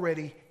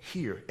already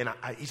here. And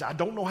I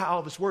don't know how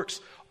all this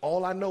works.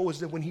 All I know is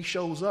that when he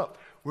shows up,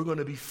 we're going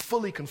to be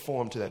fully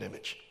conformed to that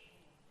image.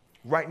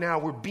 Right now,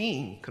 we're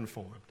being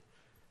conformed.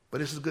 But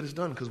it's as good as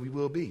done because we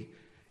will be.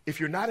 If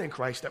you're not in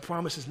Christ, that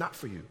promise is not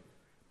for you.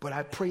 But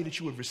I pray that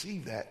you would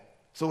receive that.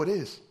 So it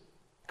is.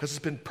 Because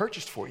it's been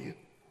purchased for you.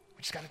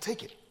 We just got to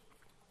take it.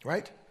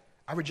 Right?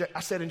 I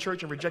sat in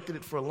church and rejected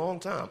it for a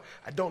long time.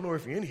 I don't know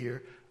if you're in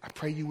here. I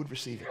pray you would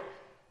receive it.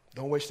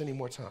 Don't waste any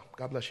more time.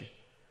 God bless you.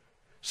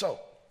 So,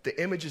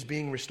 the image is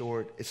being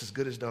restored. It's as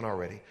good as done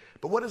already.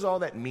 But what does all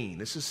that mean?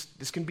 This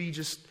can be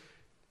just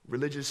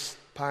religious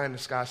pie in the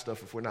sky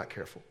stuff if we're not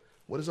careful.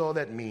 What does all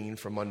that mean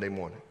for Monday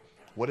morning?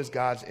 What does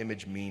God's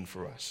image mean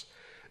for us?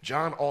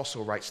 John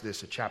also writes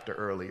this a chapter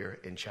earlier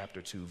in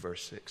chapter 2,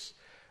 verse 6.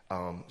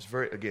 It's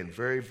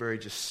very, very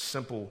just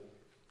simple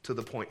to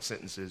the point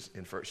sentences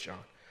in 1 John.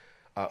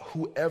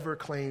 Whoever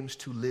claims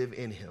to live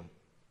in him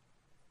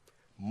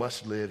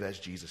must live as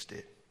Jesus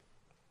did.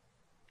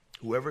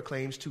 Whoever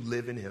claims to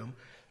live in him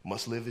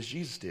must live as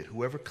Jesus did.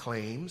 Whoever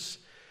claims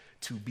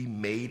to be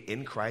made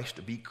in Christ,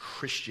 to be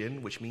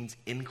Christian, which means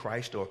in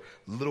Christ, or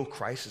little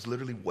Christ is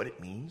literally what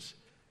it means,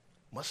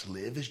 must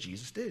live as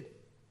Jesus did.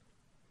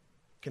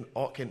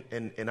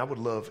 And I would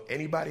love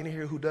anybody in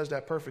here who does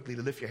that perfectly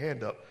to lift your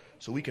hand up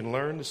so we can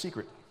learn the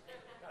secret.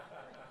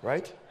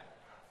 Right?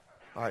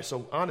 All right,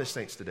 so honest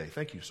saints today.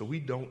 Thank you. So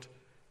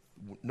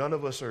none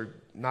of us are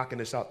knocking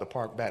this out the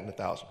park batting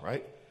 1,000,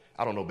 right?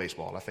 I don't know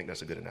baseball. I think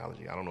that's a good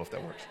analogy. I don't know if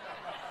that works.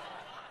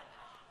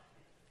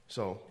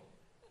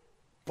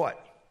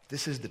 But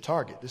this is the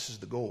target. This is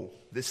the goal.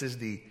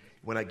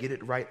 When I get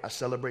it right, I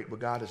celebrate what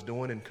God is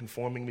doing and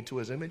conforming me to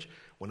his image.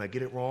 When I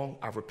get it wrong,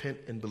 I repent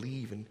and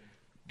believe and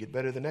get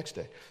better the next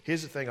day.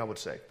 Here's the thing I would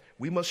say.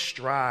 We must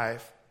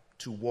strive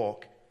to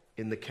walk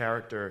in the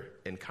character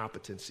and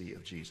competency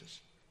of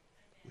Jesus.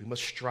 We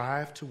must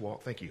strive to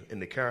walk, thank you, in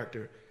the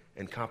character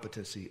and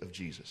competency of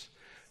Jesus.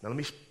 Now let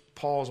me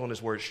pause on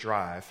this word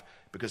strive,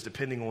 because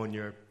depending on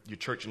your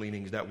church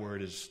leanings, that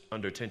word is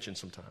under tension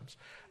sometimes.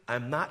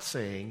 I'm not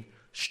saying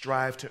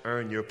strive to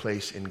earn your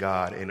place in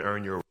God and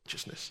earn your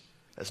righteousness.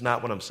 That's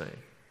not what I'm saying.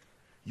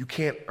 You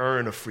can't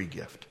earn a free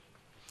gift.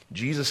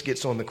 Jesus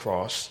gets on the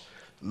cross,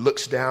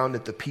 looks down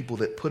at the people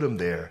that put him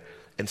there,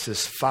 and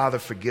says, Father,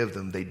 forgive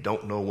them. They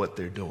don't know what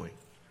they're doing.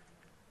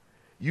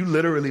 You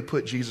literally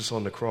put Jesus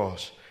on the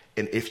cross,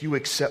 and if you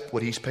accept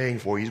what he's paying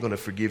for, he's going to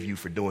forgive you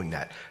for doing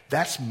that.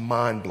 That's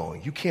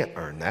mind-blowing. You can't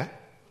earn that.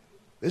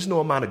 There's no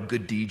amount of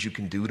good deeds you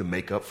can do to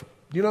make up for,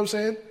 you know what I'm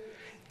saying?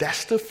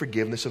 That's the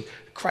forgiveness of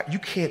Christ. You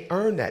can't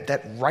earn that.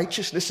 That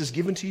righteousness is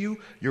given to you,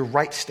 your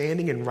right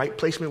standing and right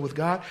placement with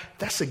God.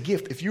 That's a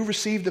gift. If you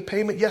receive the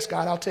payment, yes,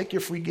 God, I'll take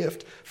your free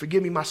gift.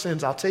 Forgive me my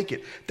sins, I'll take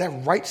it. That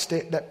right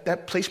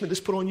that placement that's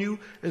put on you,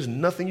 there's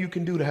nothing you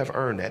can do to have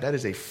earned that. That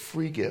is a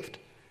free gift.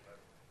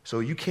 So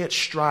you can't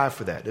strive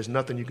for that. There's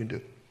nothing you can do.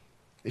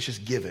 It's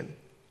just given.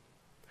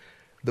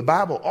 The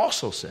Bible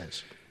also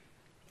says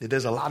that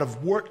there's a lot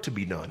of work to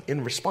be done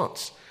in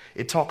response.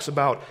 It talks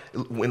about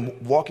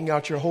when walking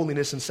out your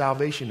holiness and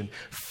salvation and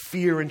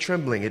fear and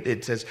trembling.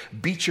 It says,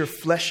 beat your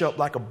flesh up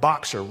like a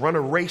boxer, run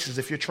a race as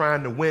if you're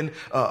trying to win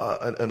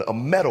a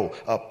medal,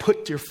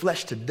 put your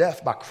flesh to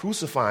death by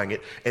crucifying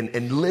it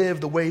and live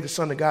the way the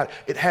Son of God.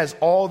 It has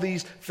all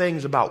these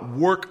things about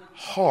work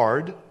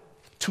hard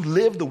to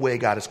live the way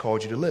God has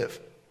called you to live.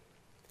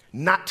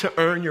 Not to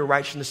earn your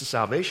righteousness and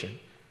salvation,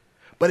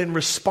 but in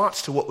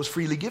response to what was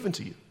freely given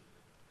to you.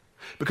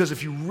 Because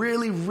if you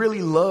really,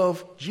 really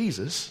love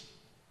Jesus,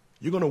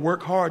 you're going to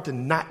work hard to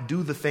not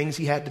do the things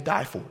he had to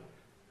die for.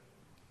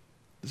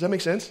 Does that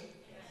make sense?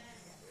 Yes.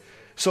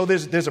 So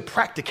there's a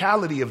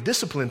practicality of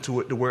discipline to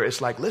it, to where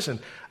it's like, listen,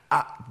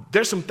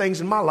 there's some things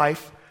in my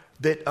life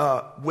that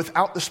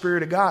without the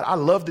Spirit of God, I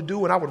love to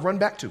do and I would run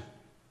back to.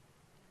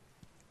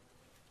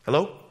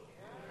 Hello?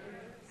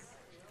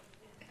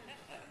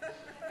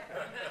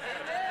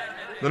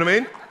 Know what I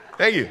mean?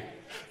 Thank you.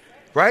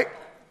 Right?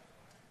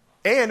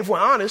 And if we're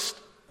honest,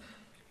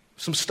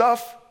 some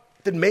stuff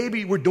that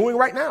maybe we're doing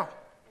right now.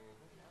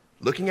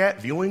 Looking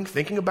at, viewing,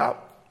 thinking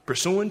about,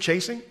 pursuing,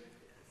 chasing.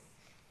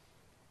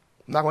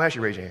 I'm not going to ask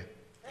you to raise your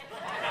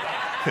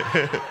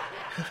hand.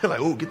 Like,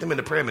 oh, get them in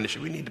the prayer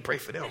ministry. We need to pray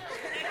for them.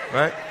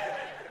 Right?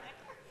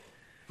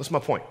 What's my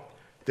point?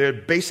 There are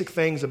basic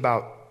things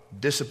about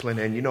discipline.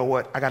 And you know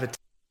what? I got to take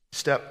a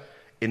step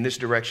in this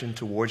direction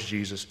towards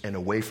Jesus and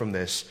away from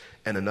this,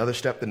 and another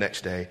step the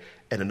next day,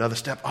 and another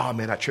step. Oh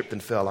man, I tripped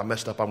and fell. I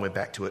messed up. I went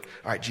back to it.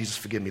 All right, Jesus,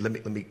 forgive me.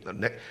 Let me.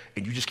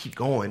 And you just keep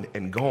going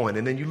and going.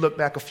 And then you look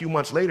back a few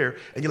months later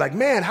and you're like,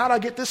 man, how'd I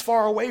get this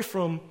far away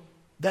from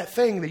that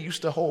thing that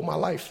used to hold my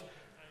life?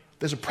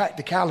 There's a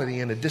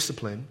practicality and a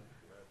discipline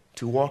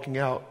to walking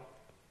out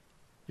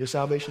your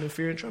salvation in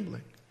fear and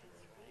trembling.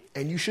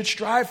 And you should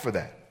strive for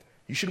that.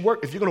 You should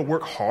work. If you're going to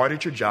work hard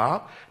at your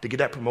job to get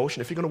that promotion,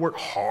 if you're going to work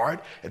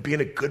hard at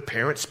being a good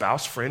parent,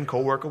 spouse, friend,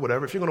 coworker,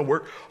 whatever, if you're going to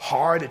work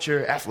hard at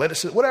your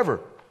athleticism, whatever,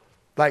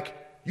 like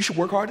you should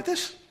work hard at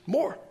this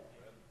more.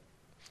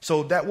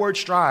 So that word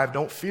strive,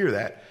 don't fear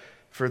that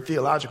for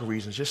theological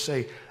reasons. Just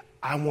say,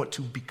 I want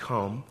to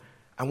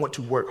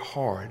work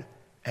hard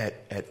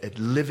at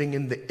living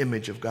in the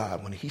image of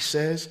God. When he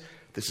says,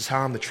 this is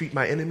how I'm to treat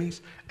my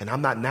enemies, and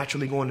I'm not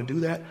naturally going to do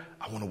that,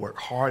 I want to work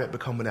hard at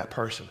becoming that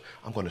person.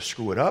 I'm going to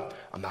screw it up.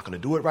 I'm not going to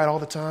do it right all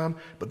the time.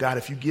 But God,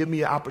 if you give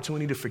me an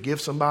opportunity to forgive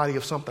somebody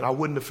of something I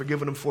wouldn't have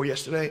forgiven them for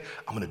yesterday,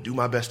 I'm going to do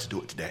my best to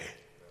do it today.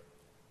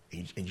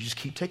 And you just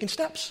keep taking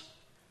steps.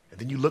 And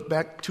then you look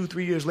back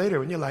 2-3 years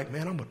later and you're like,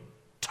 man, I'm a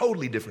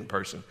totally different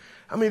person.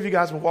 How many of you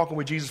guys have been walking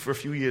with Jesus for a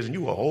few years and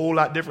you were a whole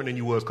lot different than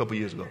you was a couple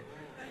years ago?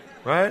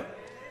 Right?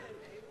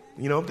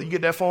 You know, you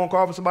get that phone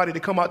call from somebody to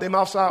come out their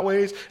mouth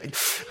sideways. And,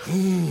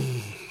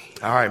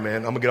 all right, man,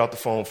 I'm going to get off the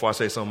phone before I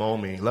say something on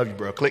me. Love you,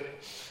 bro. Click.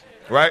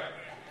 Right?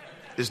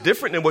 It's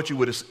different than what you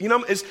would have, you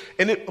know,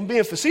 I'm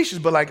being facetious,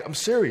 but like, I'm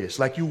serious.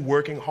 Like you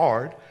working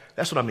hard.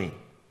 That's what I mean.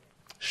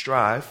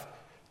 Strive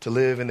to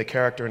live in the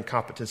character and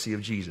competency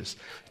of Jesus.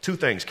 Two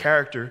things.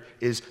 Character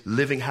is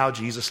living how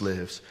Jesus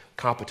lives.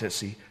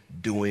 Competency,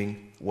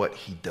 doing what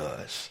he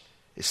does.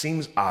 It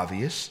seems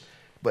obvious,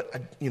 but,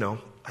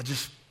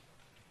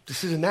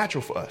 this isn't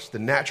natural for us. The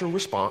natural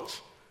response,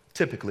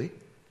 typically,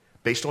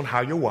 based on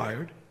how you're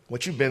wired,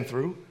 what you've been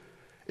through,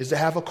 is to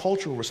have a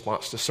cultural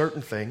response to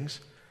certain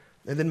things,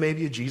 and then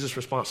maybe a Jesus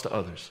response to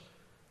others.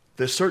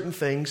 There's certain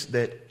things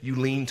that you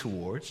lean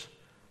towards,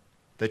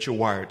 that you're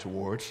wired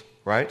towards,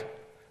 right?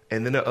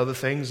 And then there are other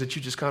things that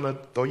you just kind of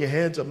throw your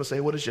hands up and say,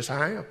 well, it's just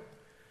how I am.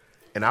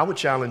 And I would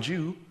challenge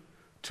you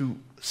to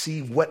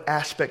see what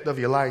aspect of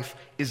your life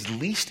is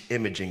least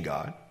imaging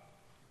God,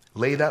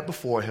 lay that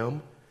before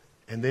him,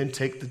 and then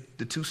take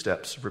the 2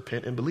 steps,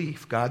 repent and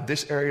believe. God,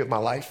 this area of my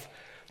life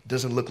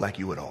doesn't look like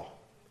you at all.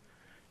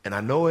 And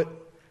I know it.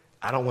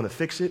 I don't want to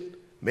fix it.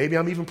 Maybe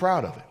I'm even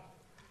proud of it.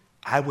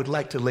 I would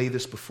like to lay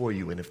this before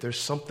you. And if there's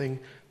something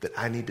that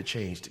I need to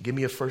change, to give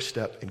me a first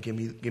step and give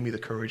me the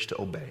courage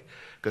to obey.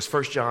 Because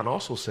 1 John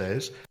also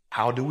says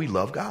How do we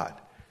love God?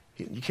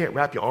 You can't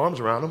wrap your arms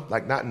around him,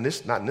 like not in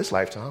this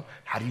lifetime.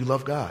 How do you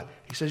love God?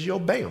 He says you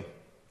obey him.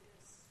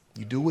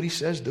 You do what he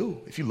says, do.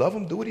 If you love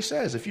him, do what he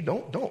says. If you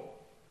don't, don't.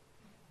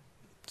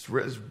 It's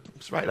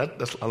right.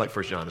 I like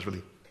 1 John. It's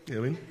really, you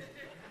know what I mean?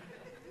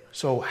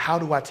 So how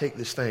do I take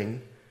this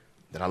thing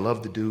that I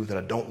love to do, that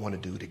I don't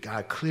want to do, that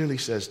God clearly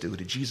says do,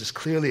 that Jesus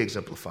clearly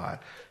exemplified?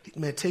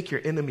 Man, take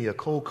your enemy a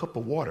cold cup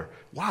of water.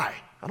 Why?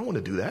 I don't want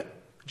to do that.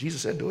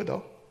 Jesus said do it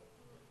though.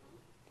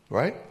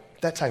 Right?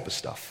 That type of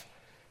stuff.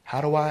 How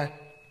do I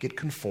get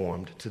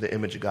conformed to the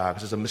image of God?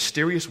 Because there's a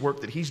mysterious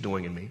work that he's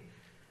doing in me.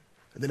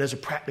 And then there's a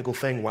practical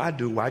thing where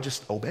I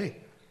just obey.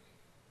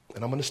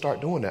 And I'm going to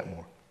start doing that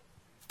more.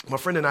 My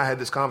friend and I had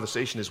this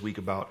conversation this week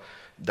about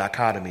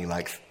dichotomy,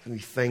 like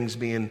things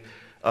being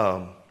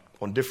on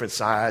different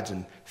sides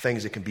and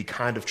things that can be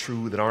kind of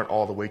true that aren't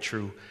all the way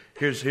true.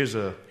 Think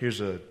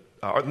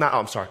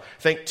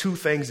two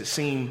things that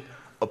seem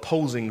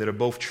opposing that are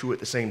both true at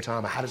the same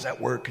time. How does that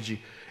work? Because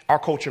our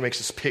culture makes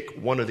us pick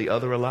one or the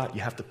other a lot.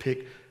 You have to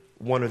pick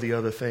one or the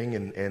other thing,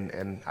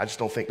 and I just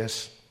don't think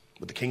that's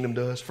what the kingdom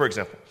does. For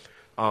example,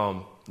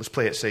 let's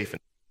play it safe.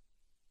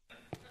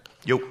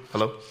 Yo,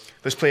 hello.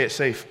 Let's play it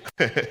safe.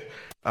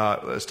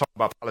 Let's talk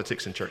about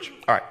politics in church.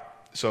 All right.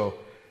 So,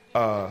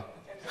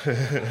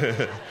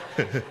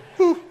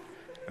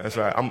 that's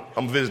all right.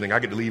 I'm visiting. I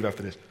get to leave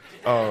after this.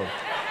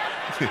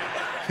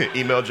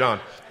 Email John.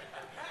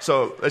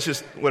 So let's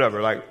just,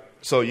 whatever.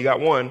 So you got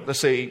one. Let's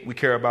say we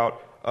care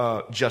about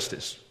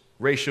justice,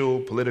 racial,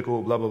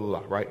 political, blah, blah, blah,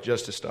 blah, right?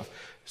 Justice stuff.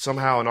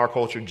 Somehow in our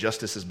culture,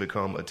 justice has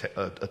become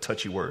a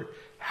touchy word.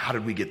 How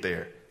did we get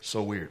there?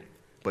 So weird.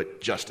 But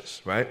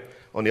justice, right?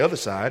 On the other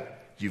side,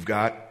 you've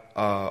got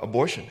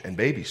abortion and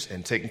babies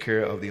and taking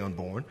care of the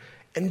unborn.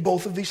 And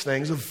both of these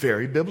things are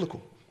very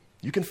biblical.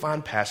 You can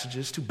find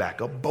passages to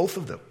back up both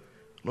of them,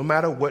 no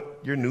matter what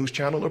your news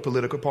channel or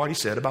political party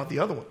said about the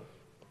other one,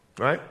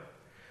 right?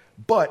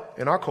 But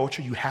in our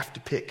culture, you have to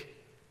pick.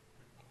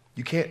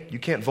 You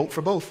can't vote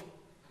for both.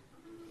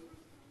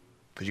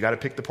 Because you got to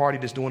pick the party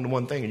that's doing the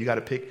one thing, and you got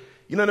to pick,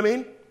 you know what I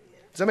mean?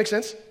 Does that make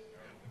sense?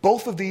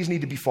 Both of these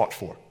need to be fought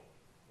for,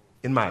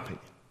 in my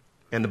opinion,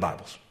 and the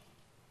Bible's.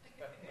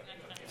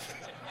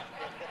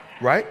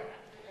 Right?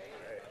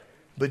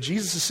 But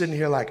Jesus is sitting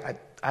here like,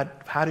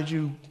 how did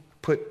you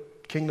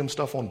put kingdom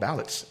stuff on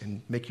ballots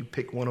and make you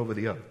pick one over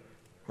the other?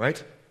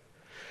 Right?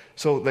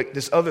 So like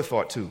this other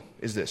thought too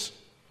is this.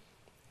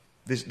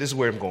 This is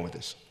where I'm going with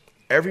this.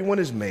 Everyone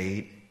is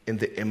made in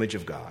the image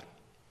of God,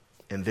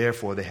 and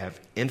therefore they have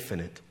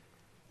infinite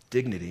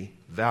dignity,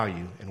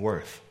 value, and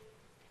worth.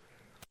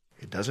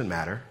 It doesn't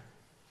matter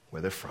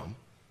where they're from,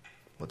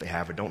 what they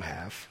have or don't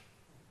have,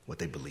 what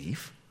they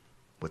believe,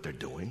 what they're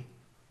doing,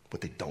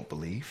 what they don't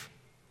believe,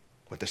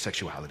 what their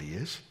sexuality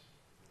is.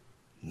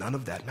 None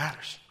of that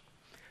matters.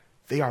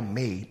 They are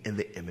made in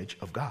the image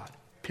of God,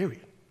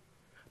 period.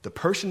 The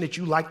person that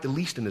you like the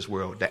least in this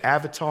world, the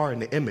avatar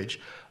and the image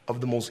of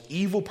the most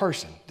evil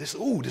person,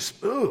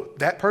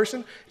 that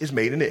person is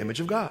made in the image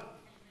of God.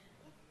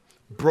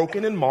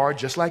 Broken and marred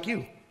just like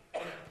you.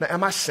 Now,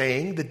 am I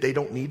saying that they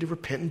don't need to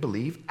repent and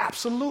believe?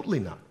 Absolutely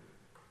not.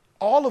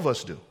 All of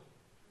us do.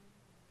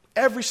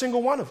 Every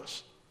single one of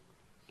us.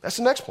 That's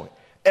the next point.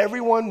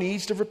 Everyone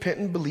needs to repent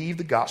and believe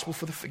the gospel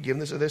for the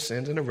forgiveness of their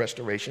sins and the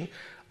restoration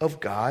of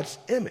God's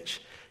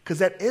image. Because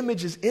that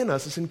image is in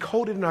us. It's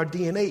encoded in our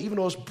DNA, even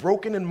though it's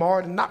broken and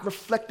marred and not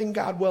reflecting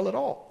God well at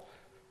all.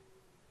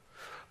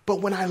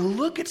 But when I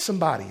look at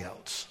somebody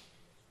else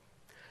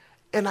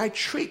and I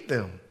treat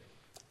them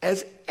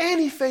as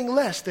anything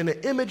less than an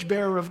image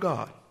bearer of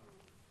God,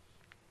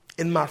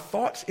 in my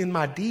thoughts, in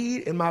my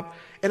deed, and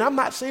I'm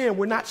not saying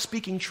we're not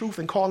speaking truth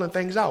and calling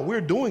things out.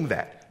 We're doing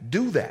that.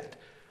 Do that.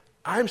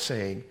 I'm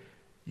saying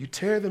you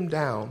tear them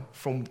down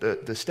from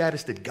the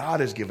status that God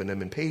has given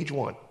them in page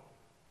 1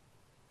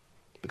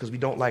 because we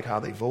don't like how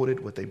they voted,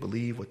 what they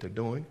believe, what they're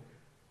doing.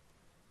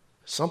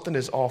 Something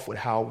is off with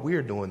how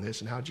we're doing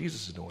this and how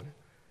Jesus is doing it.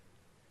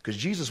 Because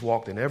Jesus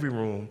walked in every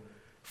room,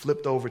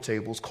 flipped over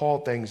tables,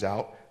 called things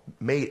out,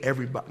 made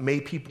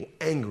people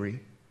angry,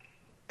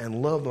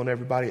 and loved on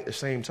everybody at the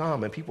same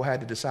time. And people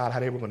had to decide how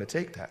they were going to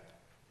take that.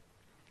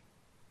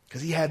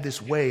 Because he had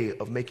this way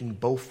of making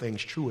both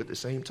things true at the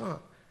same time.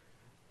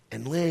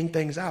 And laying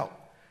things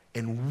out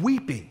and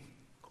weeping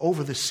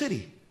over the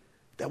city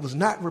that was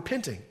not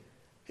repenting.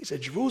 He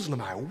said,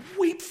 Jerusalem, I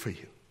weep for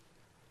you.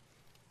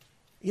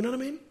 You know what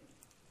I mean?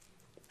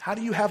 How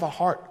do you have a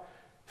heart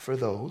for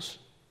those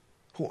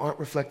who aren't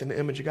reflecting the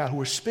image of God,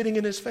 who are spitting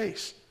in his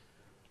face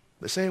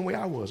the same way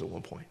I was at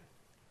one point,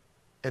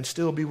 and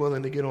still be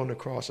willing to get on the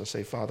cross and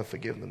say, Father,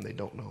 forgive them. They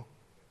don't know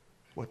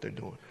what they're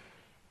doing.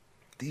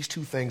 These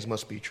two things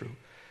must be true.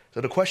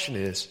 So the question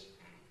is,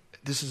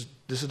 this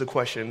is the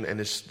question, and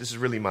this is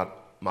really my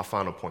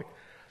final point.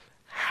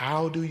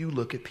 How do you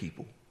look at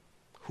people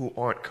who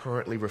aren't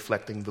currently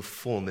reflecting the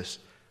fullness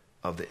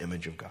of the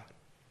image of God?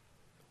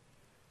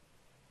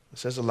 It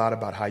says a lot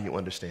about how you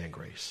understand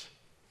grace.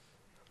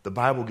 The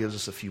Bible gives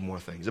us a few more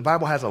things. The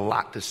Bible has a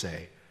lot to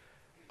say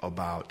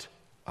about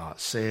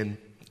sin,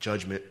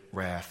 judgment,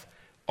 wrath,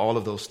 All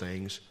of those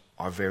things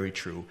are very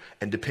true.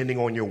 And depending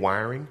on your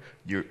wiring,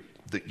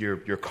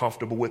 you're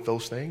comfortable with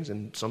those things,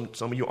 and some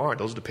of you aren't.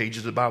 Those are the pages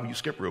of the Bible you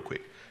skip real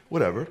quick.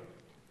 Whatever.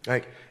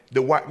 Like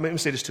let me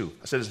say this too.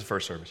 I said this in the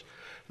first service.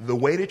 The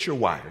way that you're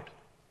wired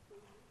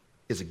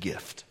is a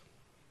gift.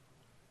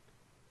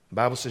 The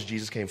Bible says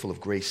Jesus came full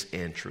of grace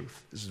and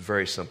truth. This is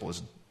very simple.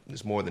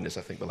 It's more than this,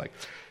 I think, but like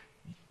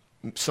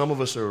some of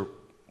us are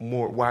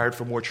more wired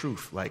for more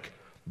truth. Like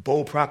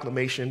bold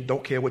proclamation,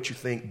 don't care what you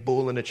think,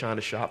 bull in the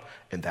china shop,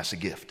 and that's a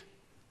gift.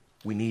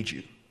 We need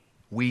you.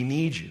 We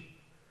need you.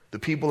 The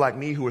people like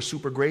me who are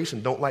super grace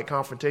and don't like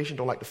confrontation,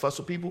 don't like to fuss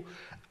with people,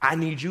 I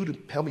need you to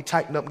help me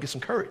tighten up and get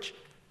some courage.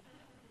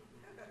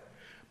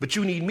 But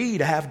you need me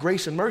to have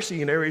grace and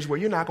mercy in areas where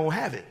you're not going to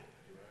have it.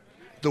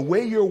 The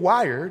way you're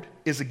wired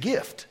is a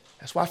gift.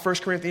 That's why 1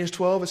 Corinthians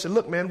 12, it said,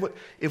 look, man,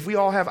 if we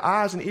all have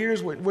eyes and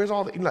ears, where's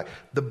all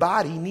the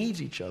body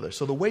needs each other.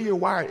 So the way you're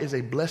wired is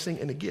a blessing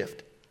and a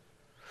gift.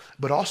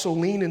 But also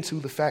lean into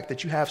the fact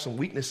that you have some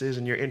weaknesses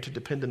and you're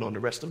interdependent on the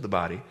rest of the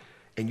body.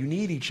 And you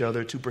need each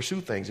other to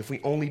pursue things. If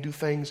we only do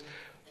things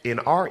in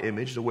our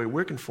image, the way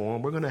we're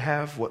conformed, we're going to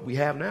have what we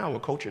have now, a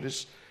culture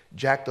that's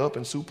jacked up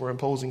and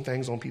superimposing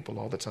things on people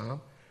all the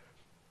time.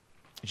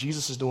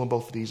 Jesus is doing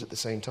both of these at the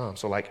same time.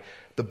 So like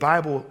the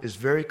Bible is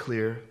very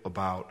clear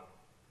about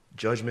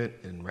judgment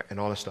and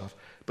all that stuff,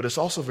 but it's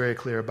also very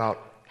clear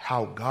about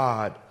how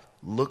God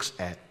looks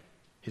at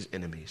his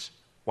enemies,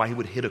 why he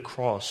would hit a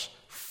cross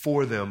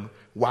for them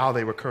while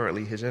they were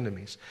currently his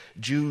enemies.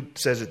 Jude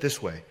says it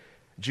this way.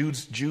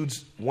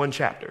 Jude's one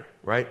chapter,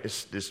 right?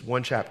 It's this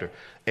one chapter.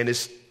 And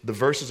the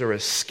verses are a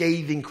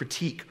scathing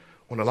critique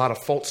on a lot of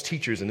false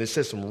teachers. And it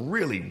says some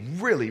really,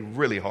 really,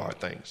 really hard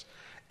things.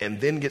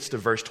 And then gets to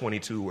verse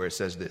 22 where it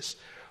says this: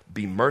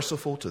 be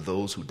merciful to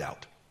those who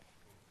doubt.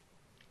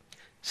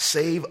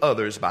 Save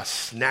others by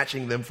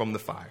snatching them from the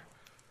fire.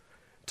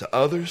 To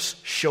others,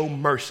 show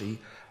mercy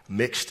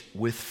mixed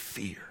with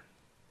fear,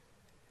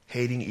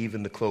 hating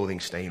even the clothing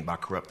stained by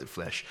corrupted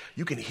flesh.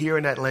 You can hear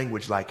in that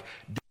language like,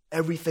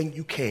 everything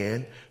you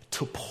can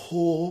to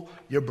pull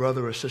your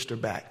brother or sister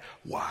back.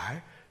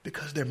 Why?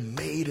 Because they're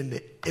made in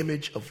the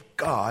image of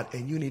God,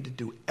 and you need to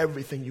do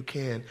everything you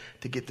can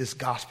to get this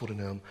gospel to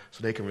them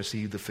so they can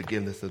receive the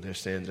forgiveness of their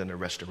sins and the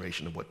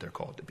restoration of what they're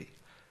called to be.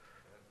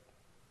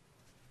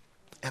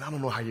 And I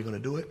don't know how you're going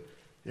to do it.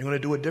 You're going to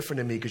do it different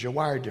than me because you're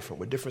wired different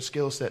with different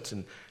skill sets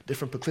and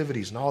different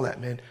proclivities and all that,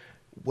 man.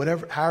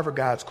 However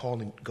God's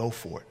calling, go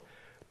for it.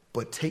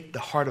 But take the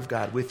heart of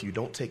God with you.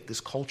 Don't take this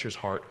culture's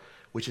heart,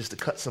 which is to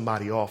cut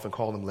somebody off and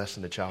call them less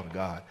than a child of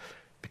God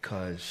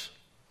because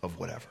of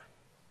whatever.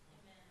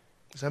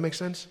 Does that make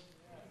sense?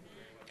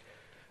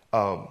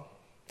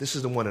 This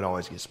is the one that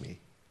always gets me.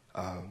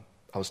 I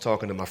was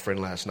talking to my friend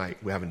last night.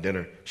 We were having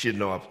dinner. She didn't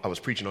know I was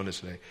preaching on this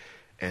today.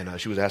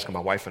 And she was asking my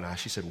wife and I,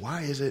 she said,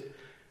 why is it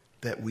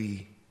that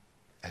we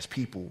as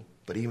people,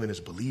 but even as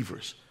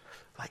believers,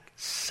 like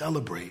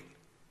celebrate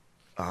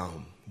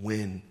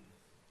when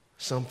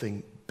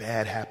something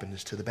bad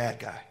happens to the bad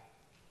guy?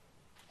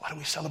 Why do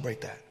we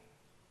celebrate that?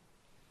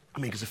 I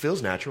mean, because it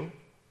feels natural.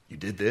 You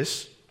did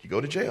this, you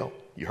go to jail.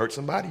 You hurt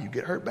somebody, you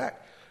get hurt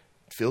back.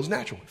 It feels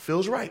natural. It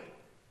feels right.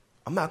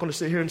 I'm not going to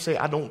sit here and say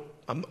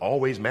I'm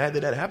always mad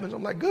that happens.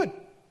 I'm like, good.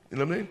 You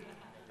know what I mean?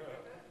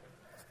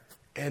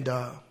 And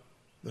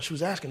she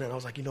was asking that, and I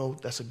was like,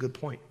 that's a good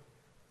point.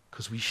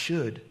 Because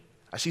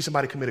I see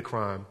somebody commit a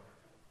crime,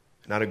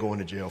 and now they're going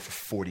to jail for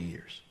 40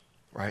 years,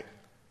 right?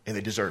 And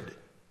they deserved it,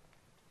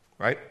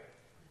 right?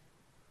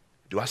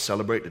 Do I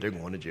celebrate that they're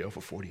going to jail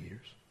for 40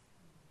 years?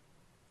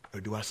 Or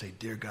do I say,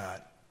 dear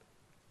God,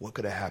 what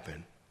could have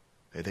happened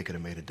if they could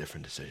have made a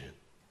different decision?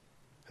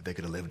 If they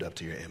could have lived up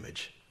to your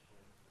image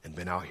and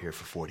been out here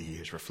for 40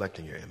 years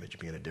reflecting your image,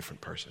 being a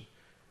different person,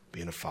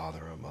 being a father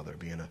or a mother,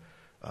 being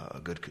a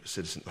good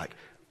citizen. Like,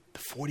 the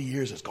 40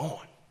 years is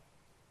gone.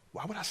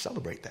 Why would I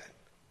celebrate that?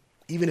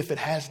 Even if it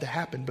has to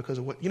happen because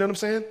of what, you know what I'm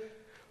saying?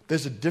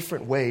 There's a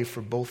different way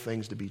for both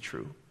things to be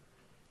true.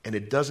 And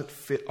it doesn't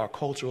fit our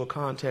cultural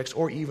context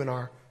or even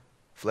our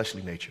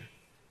fleshly nature.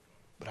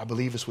 But I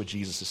believe it's what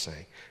Jesus is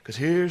saying. Because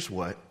here's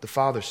what the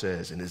Father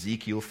says in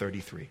Ezekiel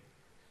 33.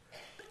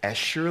 As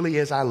surely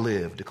as I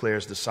live,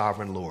 declares the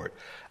sovereign Lord,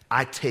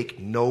 I take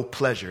no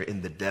pleasure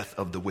in the death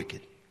of the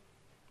wicked.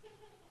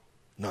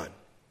 None.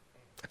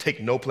 I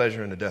take no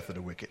pleasure in the death of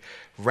the wicked.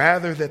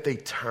 Rather that they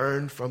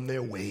turn from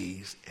their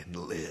ways and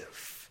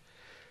live.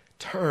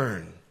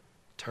 Turn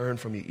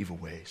from your evil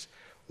ways.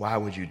 Why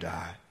would you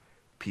die,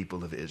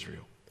 people of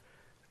Israel?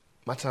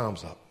 My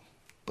time's up.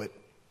 But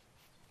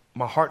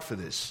my heart for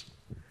this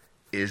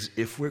is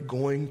if we're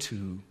going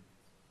to,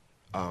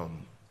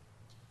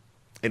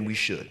 and we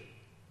should,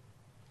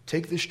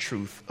 take this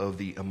truth of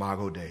the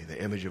Imago Dei,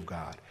 the image of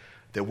God,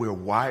 that we're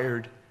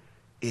wired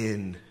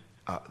in,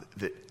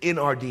 that in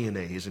our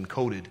DNA is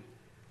encoded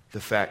the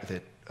fact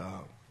that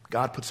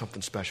God put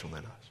something special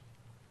in us.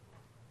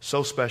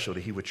 So special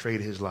that he would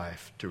trade his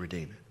life to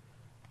redeem it.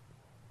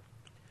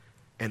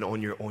 And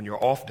on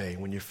your off day,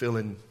 when you're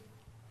feeling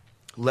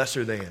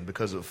lesser than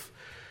because of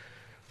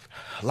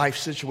life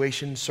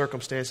situations,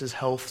 circumstances,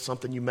 health,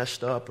 something you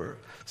messed up or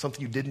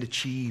something you didn't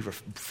achieve or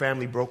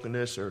family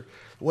brokenness or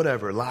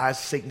whatever, lies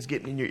Satan's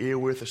getting in your ear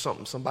with or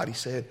something somebody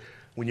said,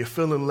 when you're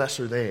feeling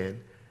lesser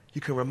than,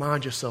 you can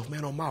remind yourself,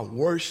 man, on my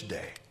worst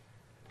day,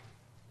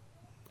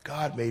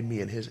 God made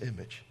me in his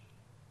image.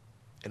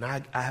 And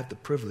I have the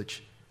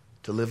privilege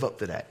to live up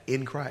to that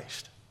in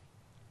Christ.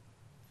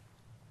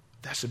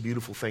 That's a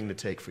beautiful thing to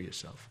take for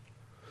yourself.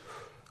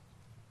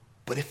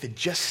 But if it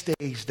just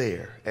stays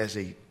there as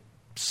a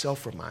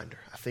self-reminder,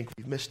 I think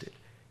we've missed it.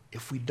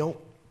 If we don't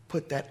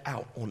put that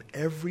out on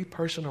every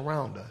person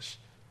around us,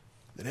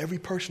 then every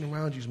person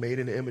around you is made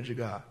in the image of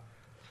God.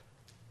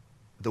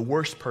 The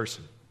worst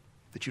person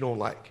that you don't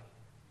like,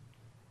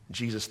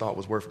 Jesus thought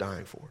was worth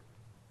dying for.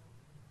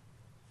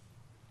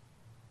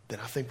 Then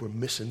I think we're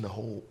missing the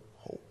whole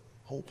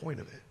point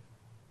of it.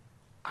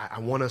 I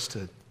want us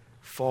to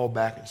fall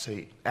back and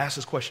say, ask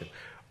this question,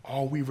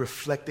 are we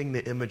reflecting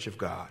the image of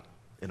God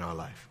in our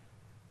life?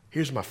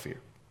 Here's my fear.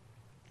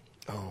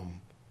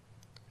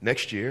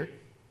 Next year,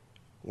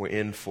 we're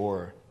in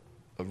for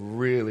a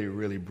really,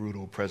 really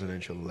brutal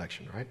presidential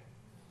election, right?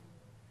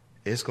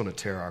 It's going to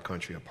tear our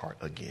country apart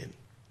again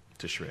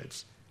to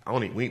shreds.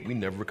 We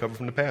never recovered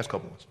from the past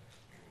couple ones,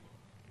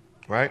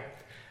 right?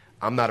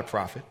 I'm not a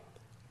prophet,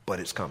 but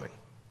it's coming,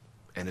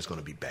 and it's going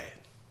to be bad.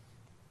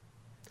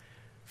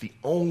 The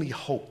only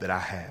hope that I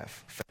have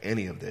for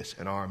any of this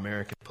in our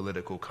American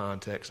political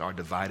context, our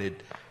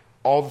divided,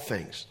 all the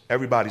things,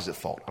 everybody's at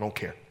fault. I don't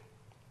care.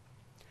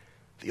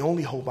 The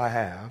only hope I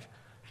have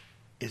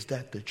is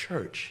that the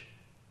church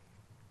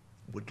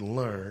would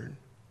learn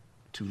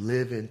to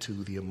live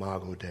into the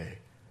Imago Dei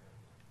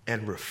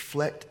and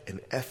reflect an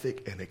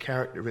ethic and a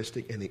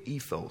characteristic and an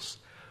ethos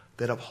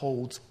that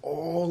upholds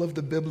all of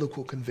the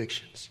biblical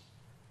convictions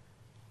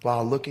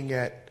while looking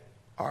at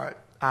our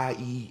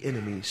i.e.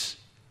 enemies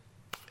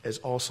as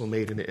also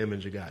made in the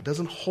image of God.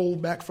 Doesn't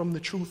hold back from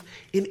the truth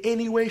in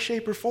any way,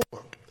 shape, or form,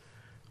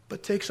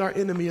 but takes our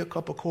enemy a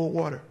cup of cold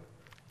water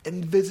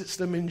and visits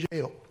them in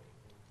jail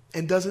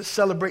and doesn't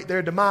celebrate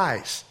their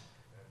demise.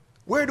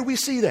 Where do we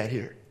see that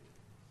here?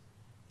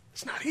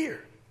 It's not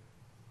here.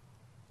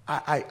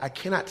 I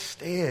cannot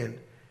stand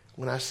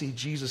when I see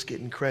Jesus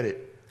getting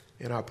credit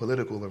in our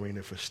political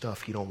arena for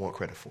stuff he don't want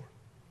credit for.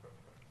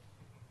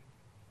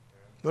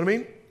 Know what I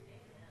mean?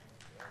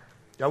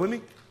 Y'all with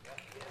me?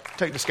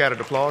 Take the scattered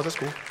applause. That's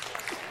cool.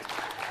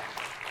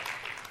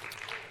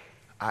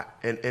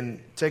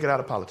 And take it out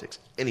of politics.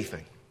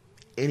 Anything.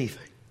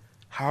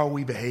 How are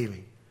we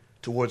behaving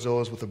towards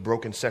those with a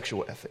broken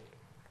sexual ethic?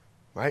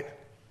 Right?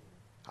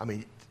 I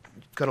mean,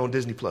 cut on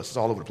Disney Plus. It's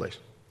all over the place.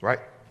 Right?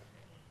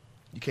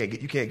 You can't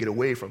get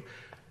away from.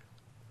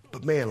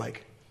 But man,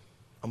 like,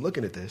 I'm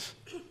looking at this,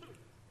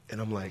 and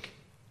I'm like,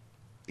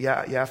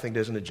 yeah, I think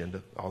there's an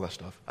agenda, all that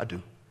stuff. I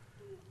do.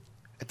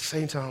 At the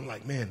same time, I'm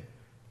like, man,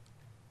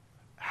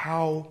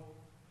 how,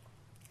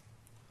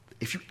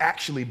 if you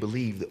actually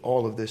believe that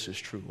all of this is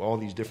true, all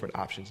these different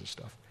options and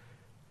stuff,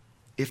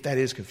 if that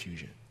is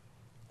confusion,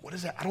 what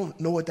is that? I don't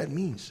know what that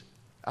means.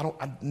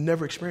 I've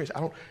never experienced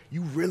it.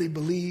 You really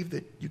believe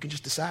that you can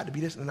just decide to be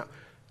this and that?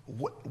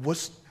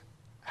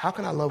 How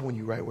can I love when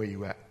you're right where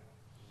you're at?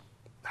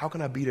 How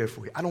can I be there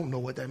for you? I don't know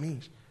what that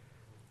means.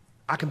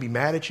 I can be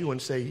mad at you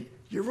and say,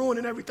 you're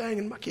ruining everything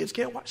and my kids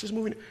can't watch this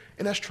movie.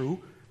 And that's true.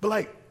 But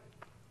like,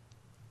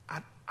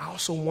 I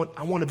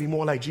want to be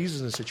more like Jesus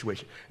in the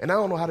situation. And I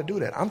don't know how to do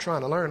that. I'm trying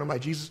to learn. I'm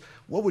like, Jesus,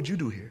 what would you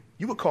do here?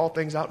 You would call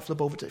things out and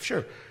flip over to,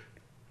 sure.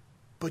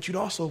 But you'd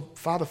also,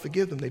 Father,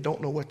 forgive them. They don't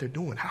know what they're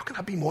doing. How can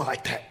I be more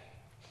like that?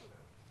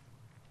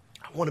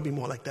 I want to be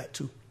more like that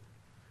too.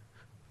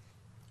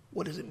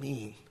 What does it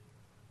mean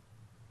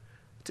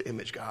to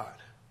image God?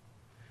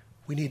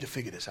 We need to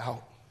figure this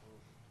out.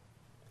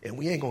 And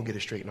we ain't going to get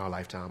it straight in our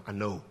lifetime, I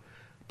know.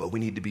 But we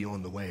need to be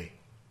on the way.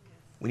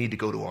 We need to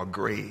go to our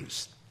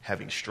graves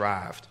having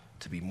strived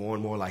to be more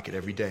and more like it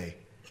every day.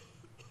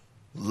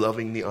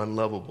 Loving the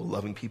unlovable,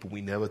 loving people we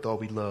never thought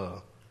we'd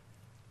love,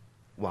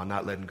 while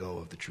not letting go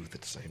of the truth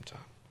at the same time.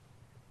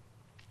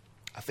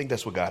 I think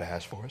that's what God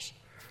has for us.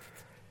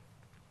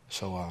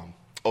 So,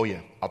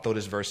 I'll throw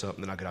this verse up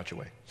and then I'll get out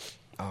your way.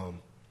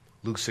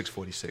 Luke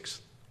 6:46.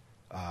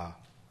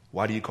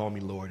 Why do you call me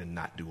Lord and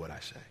not do what I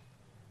say?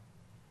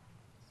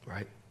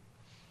 Right?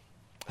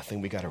 I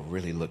think we got to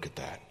really look at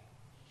that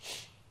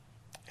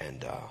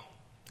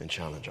and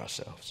challenge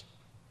ourselves.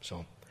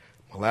 So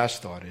my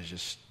last thought is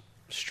just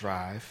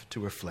strive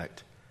to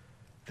reflect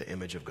the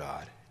image of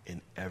God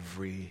in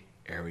every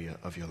area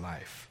of your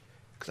life,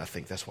 because I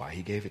think that's why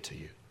he gave it to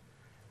you.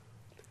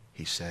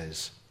 He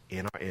says,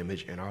 in our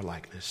image, in our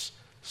likeness,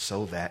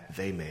 so that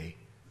they may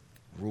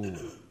rule,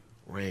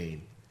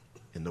 reign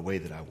in the way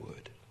that I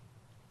would.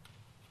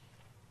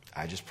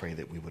 I just pray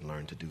that we would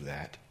learn to do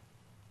that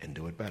and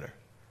do it better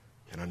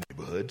in our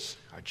neighborhoods,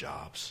 our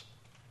jobs,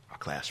 our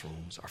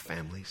classrooms, our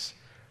families,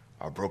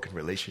 our broken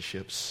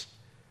relationships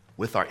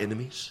with our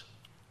enemies,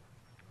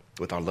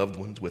 with our loved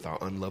ones, with our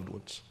unloved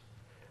ones.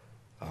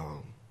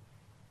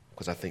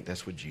 Because I think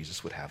that's what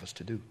Jesus would have us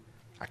to do.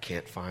 I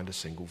can't find a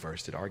single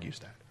verse that argues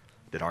that.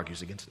 that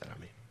argues against that.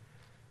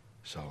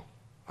 So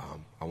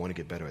I want to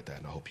get better at that,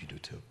 and I hope you do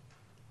too.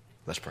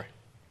 Let's pray.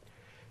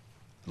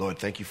 Lord,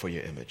 thank you for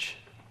your image.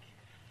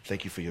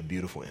 Thank you for your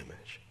beautiful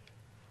image.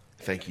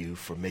 Thank you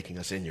for making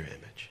us in your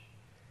image.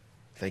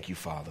 Thank you,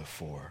 Father,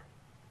 for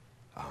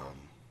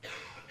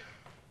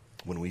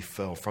when we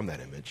fell from that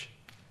image,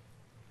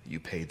 you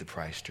paid the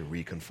price to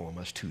reconform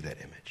us to that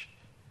image.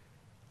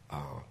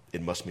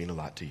 It must mean a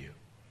lot to you.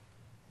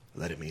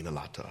 Let it mean a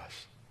lot to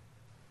us.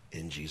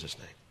 In Jesus'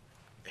 name,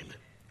 amen.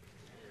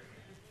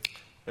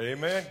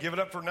 Amen. Give it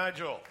up for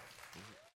Nigel.